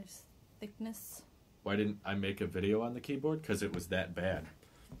 There's thickness. Why didn't I make a video on the keyboard? Because it was that bad.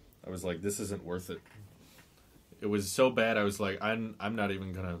 I was like, this isn't worth it. It was so bad, I was like, I'm not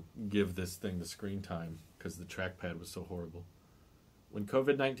even going to give this thing the screen time because the trackpad was so horrible. When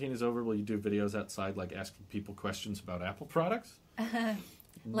COVID-19 is over, will you do videos outside, like asking people questions about Apple products?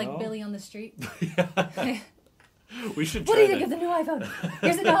 Like Billy on the street? Yeah. We should try What do you think of the new iPhone?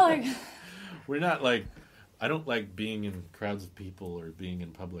 Here's $1. We're not like... I don't like being in crowds of people or being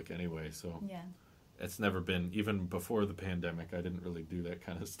in public anyway, so... Yeah. It's never been... Even before the pandemic, I didn't really do that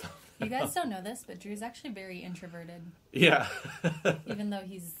kind of stuff. You guys don't know this, but Drew's actually very introverted. Yeah. Even though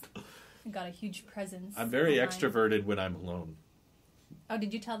he's got a huge presence. I'm very extroverted when I'm alone. Oh,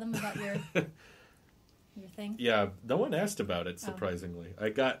 did you tell them about your thing? Yeah, no one asked about it, surprisingly.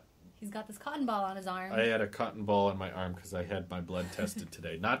 He's got this cotton ball on his arm. I had a cotton ball on my arm because I had my blood tested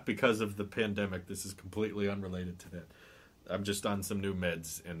today. Not because of the pandemic. This is completely unrelated to that. I'm just on some new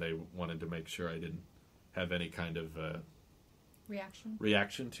meds, and they wanted to make sure I didn't have any kind of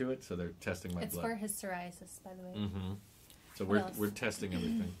reaction to it, so they're testing my blood. It's for his psoriasis, by the way. Mm-hmm. So we're testing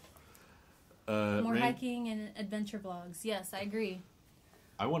everything. More hiking and adventure vlogs. Yes, I agree.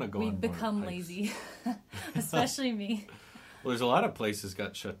 I want to go. We've become lazy, especially me. Well, there's a lot of places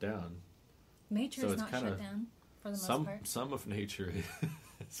got shut down. Nature is not shut down for the most part. Some of nature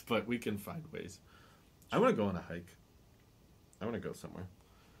is, but we can find ways. I want to go on a hike. I want to go somewhere.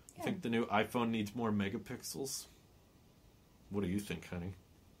 Yeah. I think the new iPhone needs more megapixels. What do you think, honey?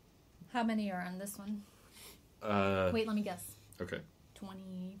 How many are on this one? Wait, let me guess. Okay.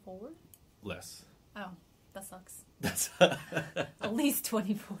 24? Less. Oh, that sucks. That's at least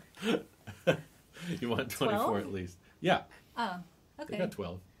 24. You want 24 12? at least. Yeah. Oh, okay. I got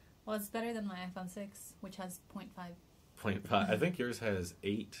 12. Well, it's better than my iPhone 6, which has 0.5. 0.5. I think yours has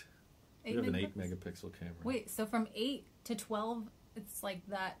 8. We have an 8-megapixel camera. Wait, so from 8 to 12, it's like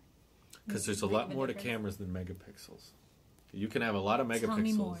that? Because there's a lot more to cameras than megapixels. You can have a lot of megapixels. Tell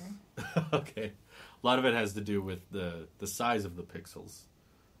me more. Okay. A lot of it has to do with the size of the pixels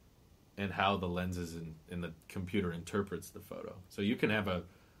and how the lenses in the computer interprets the photo. So you can have a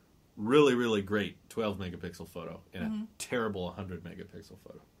really, really great 12-megapixel photo and a terrible 100-megapixel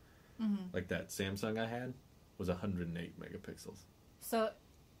photo. Like that Samsung I had was 108 megapixels. So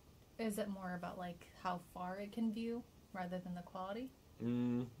is it more about like how far it can view rather than the quality?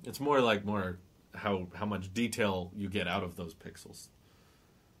 It's more how much detail you get out of those pixels.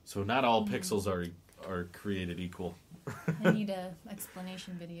 So not all pixels are created equal. I need a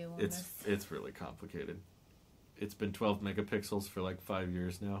explanation video on this. It's really complicated. It's been 12 megapixels for like 5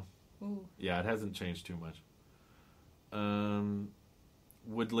 years now. Ooh. Yeah, it hasn't changed too much.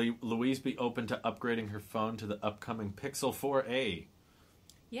 Would Louise be open to upgrading her phone to the upcoming Pixel 4a?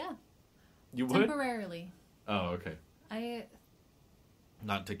 Yeah. You would? Temporarily. Oh, okay.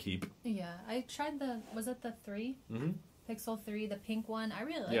 Not to keep. Yeah, I tried was it the 3? Pixel 3, the pink one. I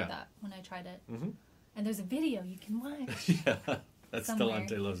really liked that when I tried it. And there's a video you can watch. Yeah, that's somewhere.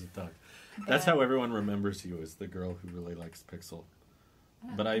 Delante Loves to Talk. That's how everyone remembers you, as the girl who really likes Pixel.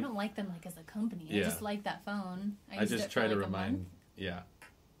 But I don't like them like as a company. Yeah. I just like that phone. I just try to remind. Yeah.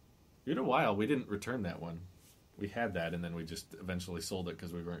 In a while, we didn't return that one. We had that, and then we just eventually sold it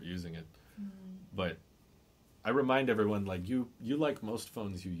because we weren't using it. But I remind everyone, like, you like most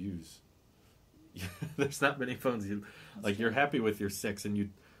phones you use. There's not many phones you like. You're happy with your 6,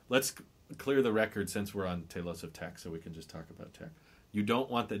 and let's clear the record since we're on Talos of Tech, so we can just talk about tech. You don't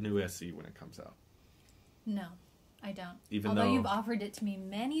want the new SE when it comes out. No, I don't. Although you've offered it to me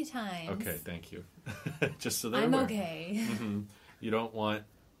many times. Okay, thank you. Just so they're I'm aware. okay. You don't want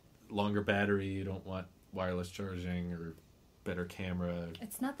longer battery. You don't want wireless charging or better camera.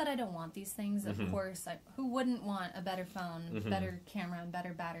 It's not that I don't want these things. Of course, who wouldn't want a better phone, better camera, and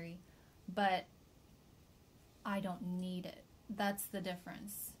better battery? But I don't need it. That's the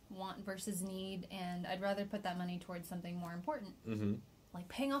difference. Want versus need, and I'd rather put that money towards something more important. Like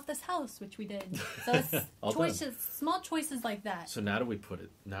paying off this house, which we did. So it's choices, small choices like that. So now what do we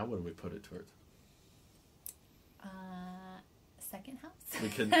put it towards? Second house.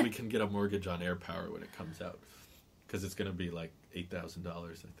 We can get a mortgage on AirPower when it comes out, because it's going to be like $8,000,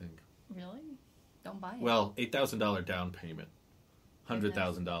 I think. Really? Don't buy it. Well, $8,000 down payment,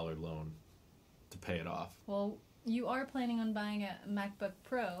 $100,000 loan to pay it off. Well, you are planning on buying a MacBook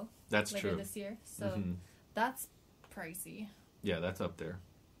Pro. That's later true. This year, so that's pricey. Yeah, that's up there.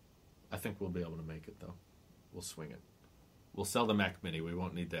 I think we'll be able to make it, though. We'll swing it. We'll sell the Mac Mini. We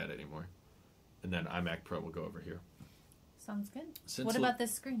won't need that anymore. And then iMac Pro will go over here. Sounds good. What about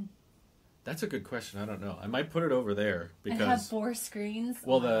this screen? That's a good question. I don't know. I might put it over there because I have 4 screens.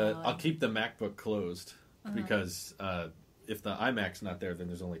 Well, I'll keep the MacBook closed because if the iMac's not there, then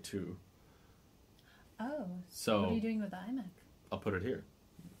there's only 2. Oh. So what are you doing with the iMac? I'll put it here,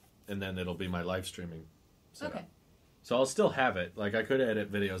 and then it'll be my live streaming setup. Okay. So I'll still have it. Like, I could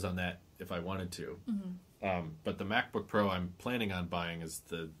edit videos on that if I wanted to. But the MacBook Pro I'm planning on buying is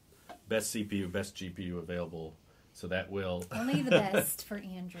the best CPU, best GPU available. So that will... Only the best for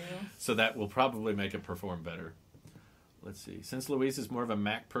Andrew. So that will probably make it perform better. Let's see. Since Louise is more of a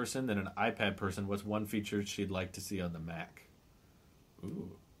Mac person than an iPad person, what's one feature she'd like to see on the Mac?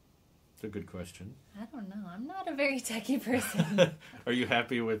 Ooh. It's a good question. I don't know. I'm not a very techie person. Are you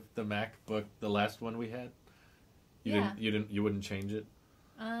happy with the MacBook, the last one we had? You wouldn't change it?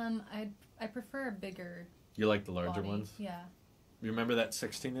 I prefer a bigger... You like the larger body. ones? Yeah. You remember that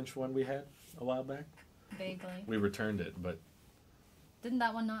 16-inch one we had a while back? Vaguely. We returned it, but... Didn't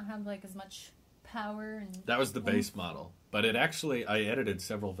that one not have, like, as much power? And that was the base model. But it actually... I edited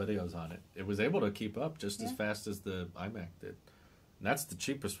several videos on it. It was able to keep up just as fast as the iMac did. And that's the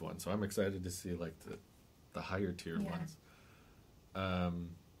cheapest one, so I'm excited to see, like, the higher tier ones.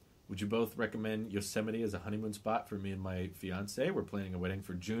 Would you both recommend Yosemite as a honeymoon spot for me and my fiance? We're planning a wedding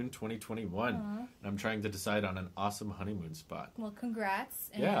for June 2021. And I'm trying to decide on an awesome honeymoon spot. Well, congrats.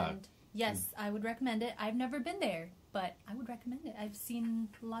 And yes, I would recommend it. I've never been there, but I would recommend it. I've seen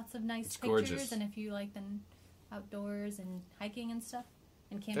lots of nice pictures. Gorgeous. And if you like them outdoors and hiking and stuff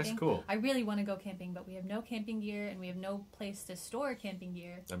and camping. That's cool. I really want to go camping, but we have no camping gear and we have no place to store camping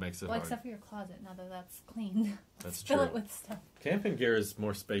gear. That makes it hard. Except for your closet, now that that's cleaned. That's Fill true. it with stuff. Camping gear is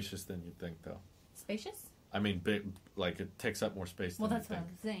more spacious than you'd think, though. Spacious? I mean, big, like, it takes up more space than Well, that's you what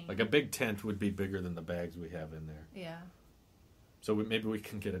think. I'm saying. Like, a big tent would be bigger than the bags we have in there. Yeah. So maybe we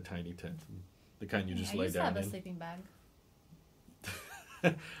can get a tiny tent. The kind you just lay down in. I used to have a sleeping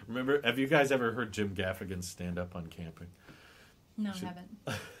bag. Remember, have you guys ever heard Jim Gaffigan stand up on camping? No, I haven't.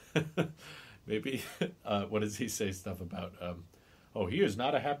 Maybe, what does he say stuff about, he is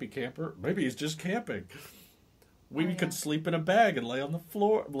not a happy camper. Maybe he's just camping. We could sleep in a bag and lay on the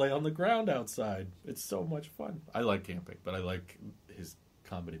floor, lay on the ground outside. It's so much fun. I like camping, but I like his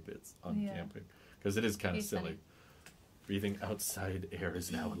comedy bits on camping. Because it is kind of silly. Funny. Breathing outside air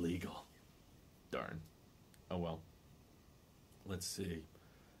is now illegal. Darn. Oh well. Let's see.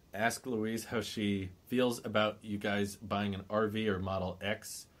 Ask Louise how she feels about you guys buying an RV or Model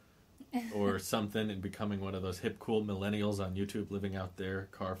X or something and becoming one of those hip, cool millennials on YouTube living out their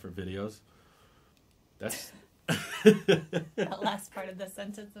car for videos. That's... That last part of the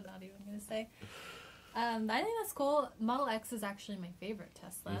sentence I'm not even going to say. I think that's cool. Model X is actually my favorite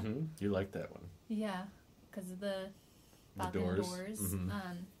Tesla. Mm-hmm. You like that one. Yeah, because of the doors.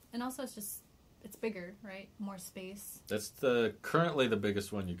 And also it's bigger, right? More space. That's currently the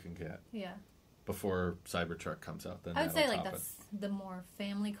biggest one you can get. Yeah. Before Cybertruck comes out, then I would say like that's the more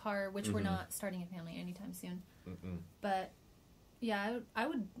family car, which we're not starting a family anytime soon. But yeah, I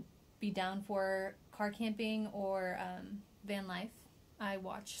would be down for car camping or van life. I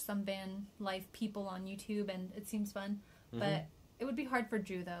watch some van life people on YouTube, and it seems fun. But it would be hard for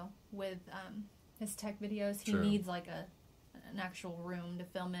Drew though with his tech videos. He needs like an actual room to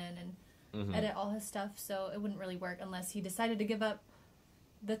film in and edit all his stuff. So it wouldn't really work unless he decided to give up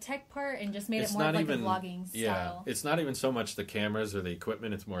the tech part and just made it more like a vlogging style. Yeah, it's not even so much the cameras or the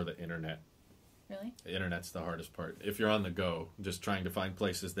equipment, it's more the internet. Really? The internet's the hardest part. If you're on the go, just trying to find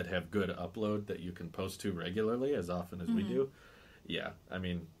places that have good upload that you can post to regularly as often as we do. Yeah, I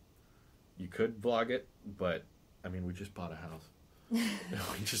mean, you could vlog it, but, I mean, we just bought a house. We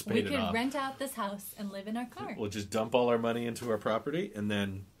just paid it off. We could rent out this house and live in our car. We'll just dump all our money into our property and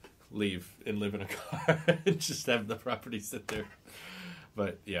then leave and live in a car and just have the property sit there.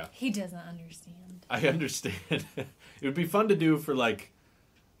 But yeah. He doesn't understand. I understand. It would be fun to do for like,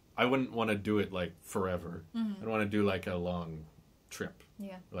 I wouldn't want to do it like forever. I'd want to do like a long trip.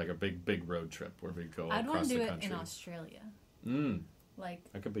 Yeah. Like a big road trip where we go I'd across the country. I'd want to do it in Australia.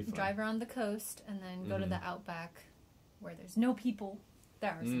 Like that could be fun. Drive around the coast and then go to the outback where there's no people.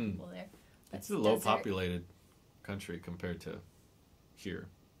 There are some people there. It's a low populated country compared to here.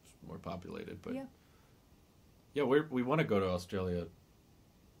 It's more populated, but yeah, we want to go to Australia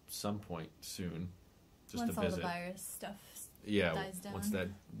some point soon, just once to visit. All the virus stuff dies down. Once that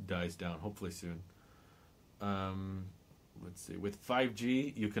dies down, hopefully soon. Let's see. With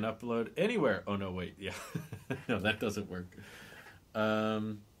 5G, you can upload anywhere. Oh no, wait, yeah, no, that doesn't work.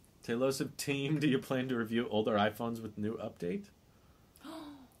 Taylosive team, do you plan to review older iPhones with new update?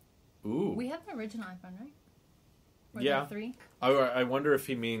 Ooh, we have the original iPhone, right? Or yeah. The 3? I wonder if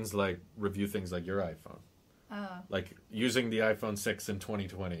he means like review things like your iPhone. Like using the iPhone 6 in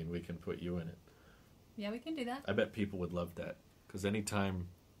 2020 and we can put you in it. Yeah, we can do that. I bet people would love that. Because anytime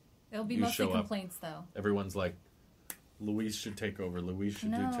it'll be you mostly show complaints, up, though. Everyone's like, Louise should take over. Louise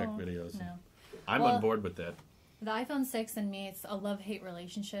should do tech videos. No. I'm on board with that. The iPhone 6 and me, it's a love-hate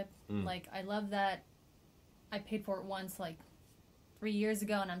relationship. Like, I love that I paid for it once, like, 3 years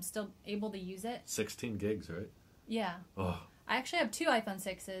ago, and I'm still able to use it. 16 gigs, right? Yeah. Oh. I actually have 2 iPhone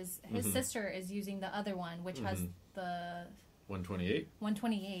 6s. His sister is using the other one, which has the 128.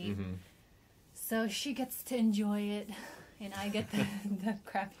 128. So she gets to enjoy it, and I get the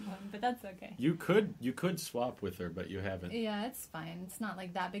crappy one. But that's okay. You could swap with her, but you haven't. Yeah, it's fine. It's not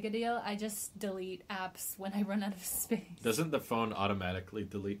like that big a deal. I just delete apps when I run out of space. Doesn't the phone automatically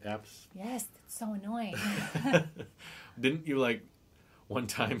delete apps? Yes, it's so annoying. Didn't you like one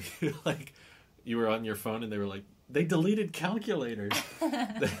time you were on your phone and they were like, they deleted calculators.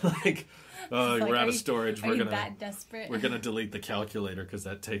 They're like, oh, we're out of storage. We're that desperate? We're gonna delete the calculator because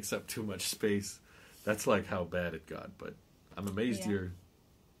that takes up too much space. That's like how bad it got. But I'm amazed you're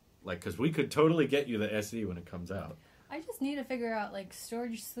like, because we could totally get you the SE when it comes out. I just need to figure out like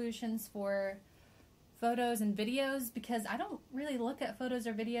storage solutions for photos and videos because I don't really look at photos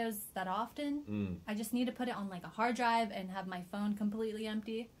or videos that often. I just need to put it on like a hard drive and have my phone completely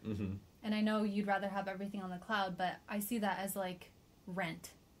empty. And I know you'd rather have everything on the cloud, but I see that as like rent.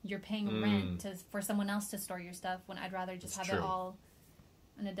 You're paying rent for someone else to store your stuff when I'd rather just have it all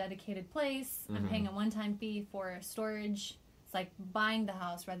in a dedicated place. I'm paying a one-time fee for storage. It's like buying the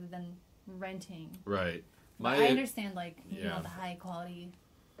house rather than renting. Right. I understand like, you know, the high quality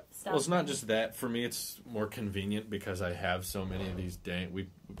stuff. Well, it's not just that. For me, it's more convenient because I have so many of these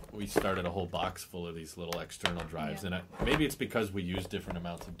we started a whole box full of these little external drives, and maybe it's because we use different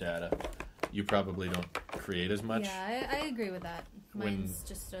amounts of data. You probably don't create as much. Yeah, I agree with that. Mine's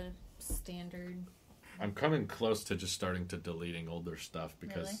just a standard. I'm coming close to just starting to deleting older stuff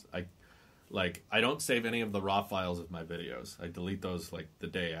because Like, I don't save any of the raw files of my videos. I delete those, like, the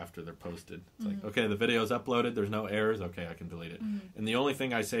day after they're posted. It's like, okay, the video's uploaded, there's no errors, okay, I can delete it. And the only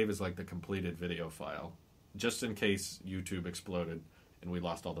thing I save is, like, the completed video file, just in case YouTube exploded and we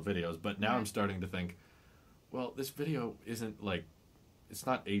lost all the videos. But now I'm starting to think, well, this video isn't, like, it's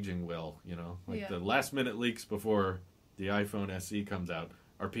not aging well, you know? Like, the last-minute leaks before the iPhone SE comes out,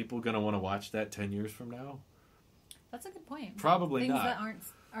 are people going to want to watch that 10 years from now? That's a good point. Probably Things not. That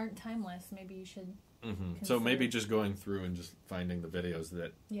aren't timeless. Maybe you should. So maybe just going through and just finding the videos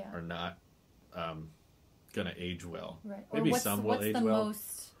that are not going to age well. Right. Maybe some will age well.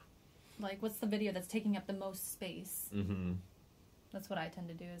 What's the video that's taking up the most space? That's what I tend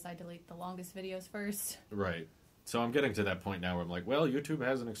to do. Is I delete the longest videos first. Right. So I'm getting to that point now where I'm like, well, YouTube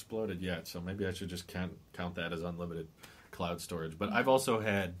hasn't exploded yet, so maybe I should just count that as unlimited cloud storage. But I've also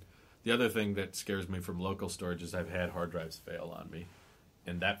had the other thing that scares me from local storage is I've had hard drives fail on me.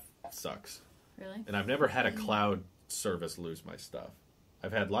 And that sucks. Really? And I've never had a cloud service lose my stuff.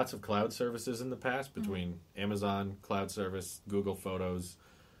 I've had lots of cloud services in the past between Amazon Cloud Service, Google Photos,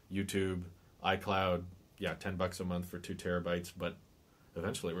 YouTube, iCloud. Yeah, $10 a month for 2 terabytes. But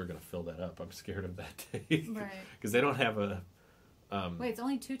eventually we're going to fill that up. I'm scared of that day. Right. Because they don't have a... Wait, it's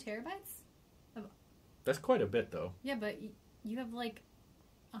only 2 terabytes? That's quite a bit, though. Yeah, but you have like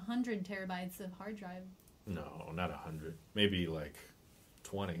 100 terabytes of hard drive. No, not 100. Maybe like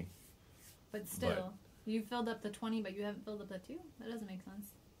 20. But still, you filled up the 20, but you haven't filled up the 2? That doesn't make sense.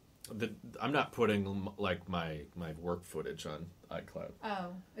 I'm not putting like my work footage on iCloud. Oh,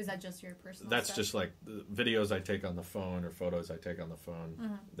 is that just your personal That's stuff? just like the videos I take on the phone or photos I take on the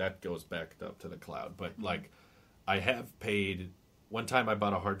phone. That goes back up to the cloud. But like, I have paid... One time I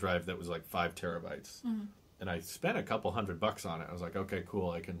bought a hard drive that was like 5 terabytes. And I spent a couple $100 on it. I was like, okay,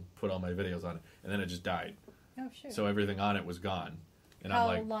 cool, I can put all my videos on it. And then it just died. Oh, sure. So everything on it was gone. And How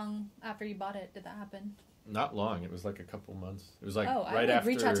I'm like, long after you bought it did that happen? Not long. It was like a couple months. It was like I right would after...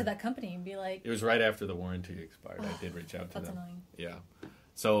 reach out to that company and be like... It was right after the warranty expired. I did reach out to them. That's annoying. Yeah.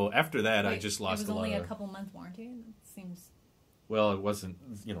 So after that, Wait, I just lost a lot of... It was only a couple month warranty? That seems... Well, it wasn't,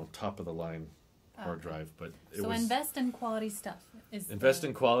 top of the line hard drive, but it was... So invest in quality stuff. Invest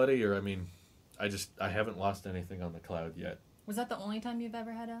in quality, or I haven't lost anything on the cloud yet. Was that the only time you've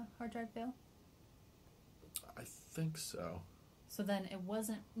ever had a hard drive fail? I think so. So then it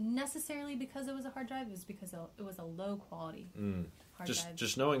wasn't necessarily because it was a hard drive, it was because it was a low quality hard drive.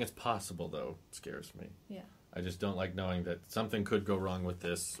 Just knowing it's possible, though, scares me. Yeah. I just don't like knowing that something could go wrong with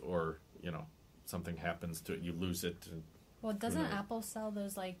this, or, something happens to it, you lose it. Well, doesn't Apple sell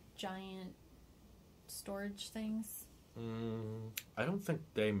those, like, giant storage things? I don't think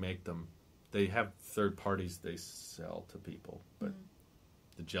they make them. They have third parties they sell to people, but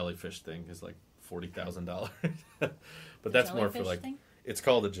the jellyfish thing is like $40,000. But that's more for like... It's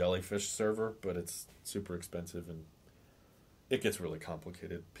called a jellyfish server, but it's super expensive and it gets really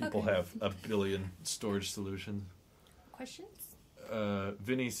complicated. People have a billion storage solutions. Questions?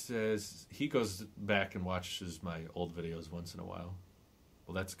 Vinny says he goes back and watches my old videos once in a while.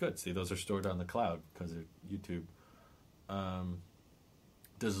 Well, that's good. See, those are stored on the cloud because of YouTube.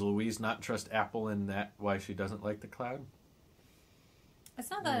 Does Louise not trust Apple in that why she doesn't like the cloud? It's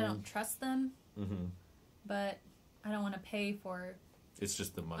not that I don't trust them, but I don't want to pay for it's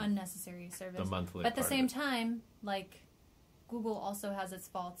just the unnecessary service. The monthly. But at the same time, like, Google also has its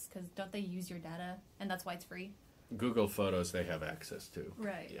faults because don't they use your data, and that's why it's free? Google Photos they have access to.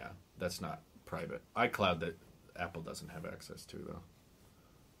 Right. Yeah, that's not private. iCloud that Apple doesn't have access to though.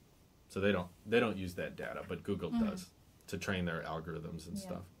 So they don't use that data, but Google does to train their algorithms and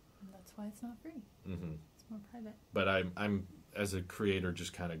stuff. And that's why it's not free. It's more private. But I'm as a creator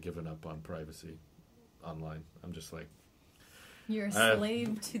just kind of giving up on privacy online. I'm just like, you're a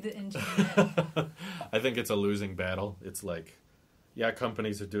slave to the internet. I think it's a losing battle. It's like, yeah,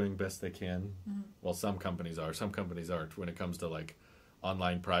 companies are doing best they can. Well, some companies are. Some companies aren't when it comes to like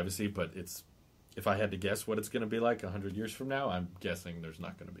online privacy. But it's, if I had to guess what it's going to be like 100 years from now, I'm guessing there's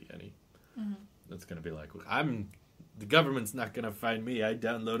not going to be any. It's going to be like, the government's not going to find me. I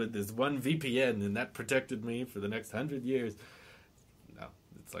downloaded this one VPN and that protected me for the next 100 years. No,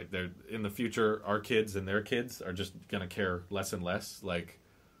 it's like they're in the future. Our kids and their kids are just going to care less and less. Like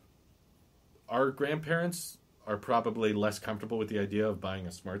our grandparents are probably less comfortable with the idea of buying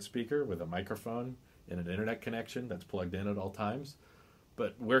a smart speaker with a microphone and an internet connection that's plugged in at all times.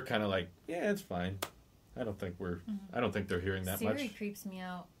 But we're kind of like, yeah, it's fine. I don't think they're hearing that much. Siri creeps me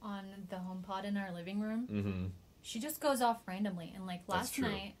out on the HomePod in our living room. She just goes off randomly. And like last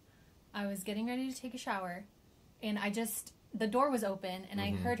night, I was getting ready to take a shower, and the door was open, and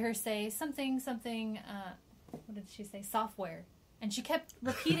I heard her say something, what did she say? Software. And she kept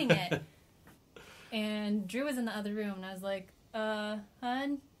repeating it. And Drew was in the other room, and I was like,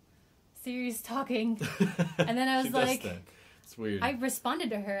 hun, Siri's talking. And then I was like, it's weird. I responded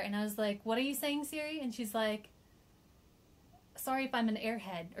to her, and I was like, what are you saying, Siri? And she's like, sorry if I'm an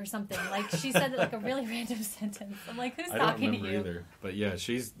airhead or something. Like, she said like a really random sentence. I'm like, who's talking to you? I don't remember either. But yeah,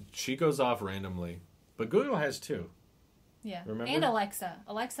 she goes off randomly. But Google has too. Yeah. Remember? And Alexa.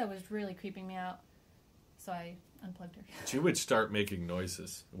 Alexa was really creeping me out. So I unplugged her. She would start making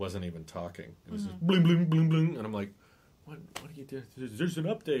noises. It wasn't even talking. It was just bling, bling, bling, bling. And I'm like, what are you doing? There's an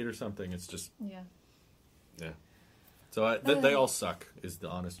update or something. It's just... Yeah. Yeah. So they all suck, is the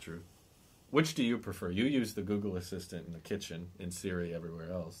honest truth. Which do you prefer? You use the Google Assistant in the kitchen and Siri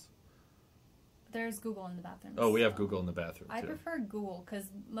everywhere else. There's Google in the bathroom. Oh, we have Google in the bathroom, too. I prefer Google because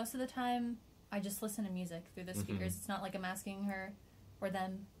most of the time I just listen to music through the speakers. It's not like I'm asking her or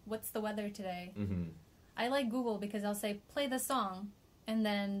them, what's the weather today? Mm-hmm. I like Google because I'll say, play the song, and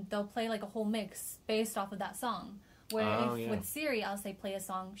then they'll play like a whole mix based off of that song. Where with Siri, I'll say, play a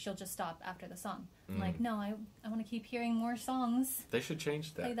song, she'll just stop after the song. I'm like, no, I want to keep hearing more songs. They should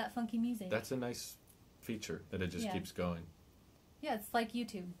change that. Play that funky music. That's a nice feature, that it just keeps going. Yeah, it's like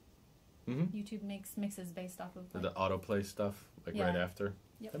YouTube. Mm-hmm. YouTube makes mixes based off of... Like, the autoplay stuff, like right after.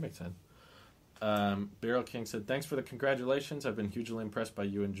 Yep. That makes sense. Beryl King said, thanks for the congratulations. I've been hugely impressed by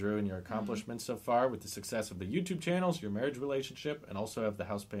you and Drew and your accomplishments so far with the success of the YouTube channels, your marriage relationship, and also have the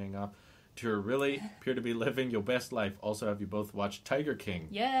house paying off. To really appear to be living your best life. Also, have you both watched Tiger King?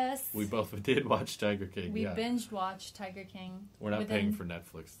 Yes. We both did watch Tiger King. We binged watched Tiger King. We're not paying for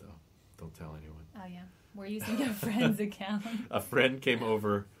Netflix, though. Don't tell anyone. Oh, yeah. We're using a friend's account. A friend came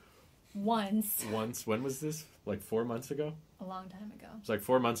over. Once. When was this? Like 4 months ago? A long time ago. It was like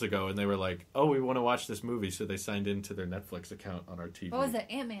 4 months ago, and they were like, oh, we want to watch this movie, so they signed into their Netflix account on our TV. What was it?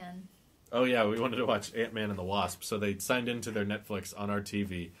 Ant-Man. Oh, yeah, we wanted to watch Ant-Man and the Wasp, so they signed into their Netflix on our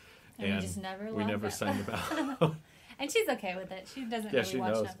TV. And we just never signed about. And she's okay with it. She doesn't really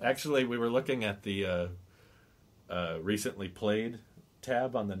watch Netflix. Actually, we were looking at the recently played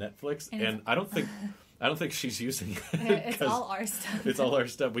tab on the Netflix, and I don't think she's using it. It's all our stuff. It's all our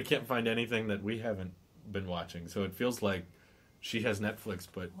stuff. We can't find anything that we haven't been watching, so it feels like she has Netflix.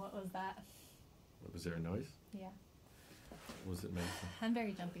 But what was that? Was there a noise? Yeah. What was it, Madison? I'm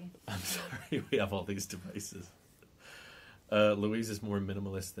very jumpy. I'm sorry. We have all these devices. Louise is more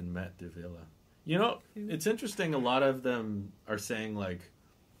minimalist than Matt Davila. You know, it's interesting. A lot of them are saying, like,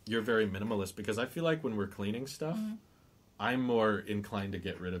 you're very minimalist, because I feel like when we're cleaning stuff, I'm more inclined to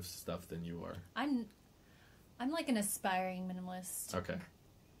get rid of stuff than you are. I'm like an aspiring minimalist. Okay.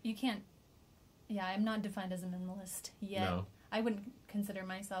 You can't... Yeah, I'm not defined as a minimalist yet. No. I wouldn't consider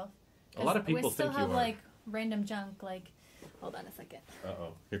myself. A lot of people think you are. We still have, like, random junk, like... Hold on a second.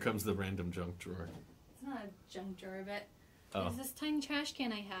 Uh-oh. Here comes the random junk drawer. It's not a junk drawer, but... Oh. There's this tiny trash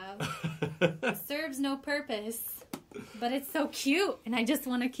can I have. It serves no purpose, but it's so cute, and I just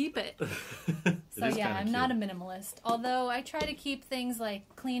want to keep it. So yeah, I'm not a minimalist. Although I try to keep things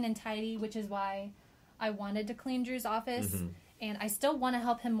like clean and tidy, which is why I wanted to clean Drew's office. Mm-hmm. And I still want to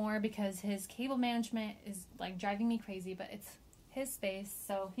help him more because his cable management is like driving me crazy, but it's his space,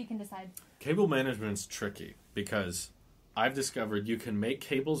 so he can decide. Cable management's tricky because I've discovered you can make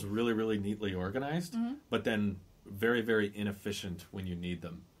cables really, really neatly organized, but then very, very inefficient when you need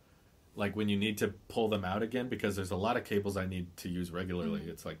them. Like when you need to pull them out again, because there's a lot of cables I need to use regularly.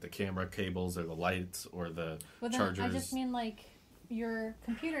 It's like the camera cables or the lights or the chargers. I just mean like your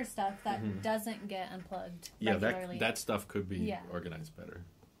computer stuff that doesn't get unplugged regularly. that stuff could be organized better.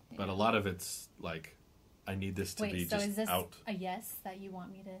 Yeah. But a lot of it's like, I need this to be just out. So is this a yes that you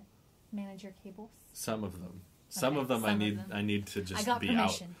want me to manage your cables? Some of them. Some of them I need to just be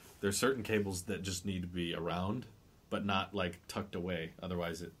permission. Out. There's certain cables that just need to be around, but not like tucked away.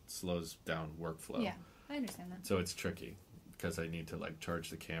 Otherwise, it slows down workflow. Yeah, I understand that. So it's tricky because I need to like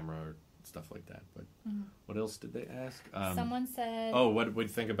charge the camera or stuff like that. But what else did they ask? Someone said... Oh, what would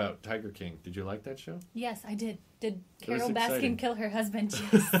you think about Tiger King? Did you like that show? Yes, I did. Did Carol Baskin kill her husband?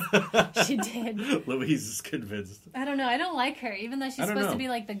 Yes, she did. Louise is convinced. I don't know. I don't like her, even though she's supposed to be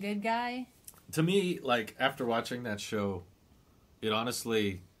like the good guy. To me, like after watching that show, it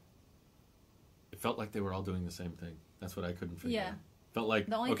honestly... It felt like they were all doing the same thing. That's what I couldn't figure out. Felt like,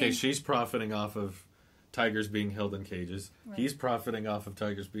 she's profiting off of tigers being held in cages. Right. He's profiting off of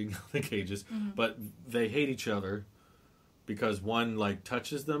tigers being held in cages. But they hate each other because one like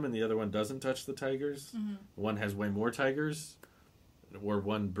touches them and the other one doesn't touch the tigers. One has way more tigers, or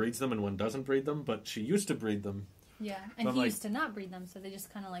one breeds them and one doesn't breed them. But she used to breed them. Yeah, and he used to not breed them, so they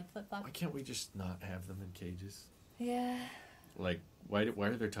just kind of like flip-flop. Why can't we just not have them in cages? Yeah. Like, why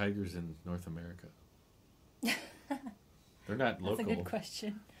are there tigers in North America? They're not local. That's a good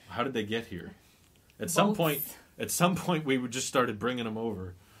question. How did they get here? At some point, we just started bringing them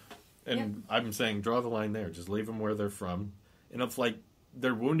over. And I'm saying, draw the line there. Just leave them where they're from. And if, like,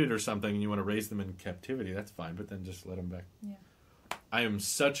 they're wounded or something and you want to raise them in captivity, that's fine. But then just let them back. Yeah. I am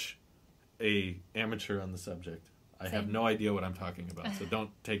such a amateur on the subject. I have no idea what I'm talking about. So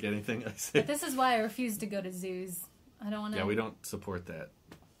don't take anything I say. But this is why I refuse to go to zoos. I don't want to... Yeah, we don't support that.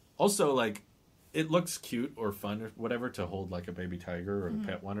 Also, like, it looks cute or fun or whatever to hold, like, a baby tiger or a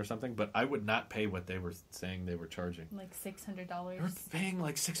pet one or something. But I would not pay what they were saying they were charging. Like $600. You're paying,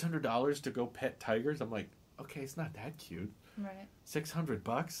 like, $600 to go pet tigers? I'm like, okay, it's not that cute. Right.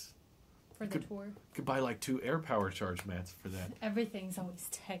 $600? For the tour. Could buy, like, 2 air power charge mats for that. Everything's always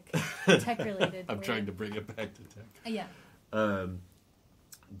tech-related. I'm trying to bring it back to tech. Yeah.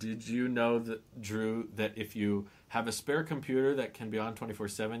 Did you know, Drew, that if you have a spare computer that can be on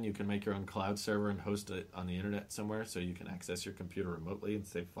 24/7, you can make your own cloud server and host it on the internet somewhere so you can access your computer remotely and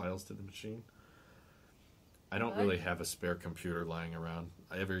save files to the machine? I don't really have a spare computer lying around.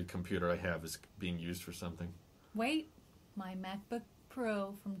 Every computer I have is being used for something. Wait, my MacBook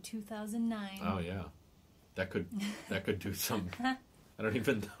Pro from 2009. Oh, yeah. That could do some... I don't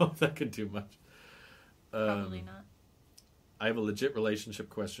even know if that could do much. Probably not. I have a legit relationship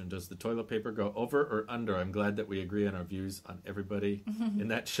question. Does the toilet paper go over or under? I'm glad that we agree on our views on everybody in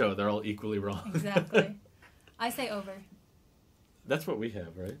that show. They're all equally wrong. Exactly. I say over. That's what we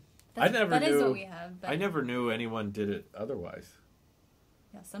have, right? That is what we have. I never knew anyone did it otherwise.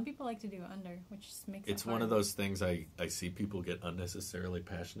 Yeah, some people like to do under, which just makes it's one of those things I see people get unnecessarily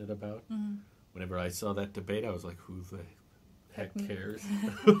passionate about. Mm-hmm. Whenever I saw that debate, I was like, who the heck cares?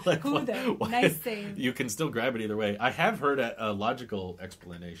 Like, nice save. You can still grab it either way. I have heard a logical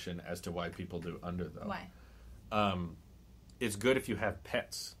explanation as to why people do under, though. Why? It's good if you have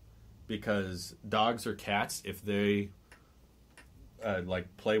pets, because dogs or cats, if they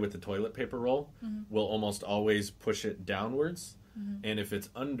like play with the toilet paper roll, will almost always push it downwards, and if it's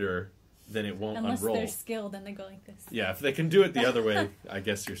under, then it won't unroll. Unless they're skilled and they go like this. Yeah, if they can do it the other way, I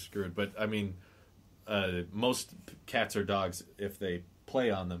guess you're screwed. But I mean, most cats or dogs, if they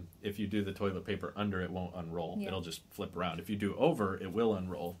play on them, if you do the toilet paper under, it won't unroll. Yeah. It'll just flip around. If you do over, it will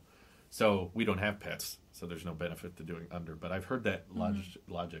unroll. So we don't have pets, so there's no benefit to doing under. But I've heard that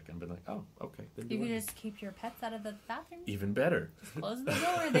logic and been like, oh, okay. You can just keep your pets out of the bathroom. Even better. Just close the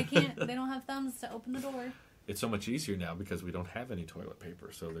door. They don't have thumbs to open the door. It's so much easier now because we don't have any toilet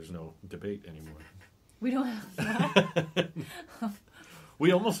paper, so there's no debate anymore. We don't have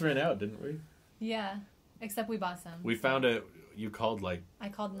We almost ran out, didn't we? Yeah, except we bought some. We found you called I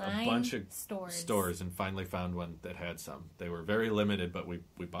called 9 a bunch of stores and finally found one that had some. They were very limited, but we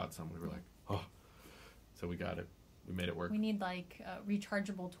bought some. We were like, oh. So we got it. We made it work. We need like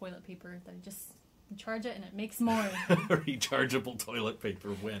rechargeable toilet paper that just charge it and it makes more. Rechargeable toilet paper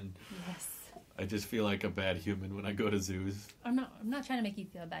when? Yes. I just feel like a bad human when I go to zoos. I'm not trying to make you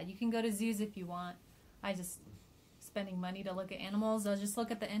feel bad. You can go to zoos if you want. I just spending money to look at animals. I'll just look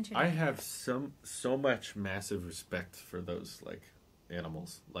at the internet. I have so much massive respect for those like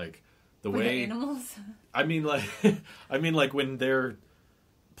animals. Like the way animals. I mean like when they're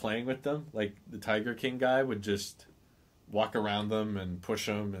playing with them, like the Tiger King guy would just walk around them and push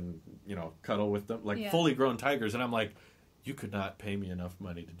them and cuddle with them like fully grown tigers, and I'm like, you could not pay me enough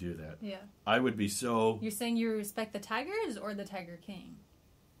money to do that. Yeah. I would be so... You're saying you respect the tigers or the Tiger King?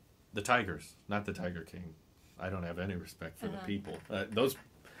 The tigers, not the Tiger King. I don't have any respect for the people.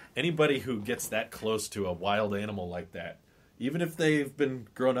 Anybody who gets that close to a wild animal like that, even if they've been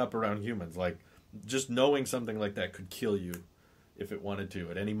grown up around humans, like just knowing something like that could kill you if it wanted to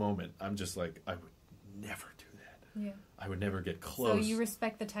at any moment. I'm just like, I would never do that. Yeah. I would never get close. So you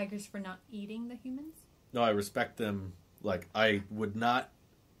respect the tigers for not eating the humans? No, I respect them. Like, I would not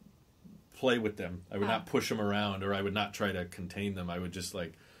play with them. I would not push them around, or I would not try to contain them. I would just,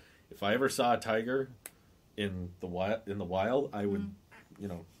 like, if I ever saw a tiger in the wild, I would,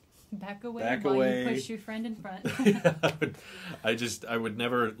 back away. You push your friend in front. I would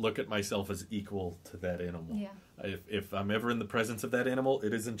never look at myself as equal to that animal. Yeah. If I'm ever in the presence of that animal,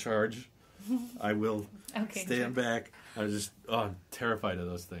 it is in charge. I will stand back. I'm terrified of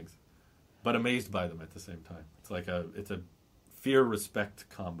those things, but amazed by them at the same time. It's a fear-respect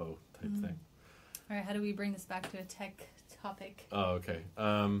combo type thing. All right, how do we bring this back to a tech topic? Oh, okay.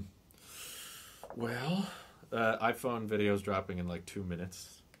 iPhone videos dropping in like 2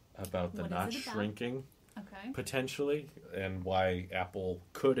 minutes about the notch shrinking, potentially, and why Apple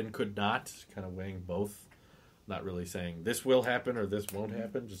could and could not, kind of weighing both. Not really saying this will happen or this won't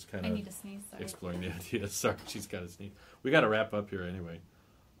happen, just kind of exploring the idea. Sorry, she's got to sneeze. We got to wrap up here anyway.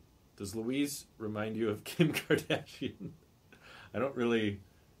 Does Louise remind you of Kim Kardashian? I don't really...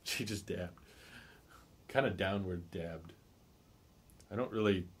 She just dabbed. kind of downward dabbed. I don't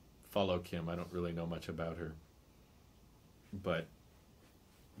really follow Kim. I don't really know much about her. But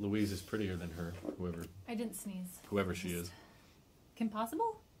Louise is prettier than her, I didn't sneeze. Whoever she is. Kim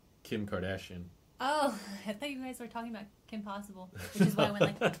Possible? Kim Kardashian. Oh, I thought you guys were talking about Kim Possible, which is why I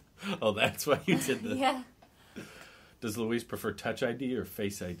went like... Oh, that's why you did that. Yeah. Does Louise prefer Touch ID or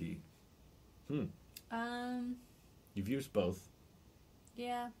Face ID? You've used both.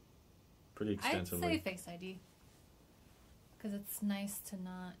 Yeah. Pretty extensively. I'd say Face ID. Because it's nice to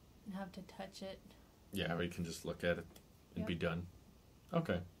not have to touch it. Yeah, or you can just look at it and be done.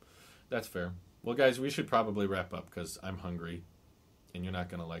 Okay. That's fair. Well, guys, we should probably wrap up because I'm hungry. And you're not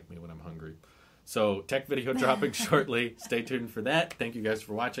going to like me when I'm hungry. So, tech video dropping shortly. Stay tuned for that. Thank you guys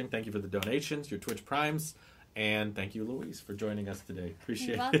for watching. Thank you for the donations, your Twitch Primes. And thank you, Louise, for joining us today.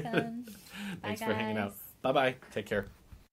 Appreciate it. You're welcome. Thanks Bye, for hanging out. guys. Bye-bye. Take care.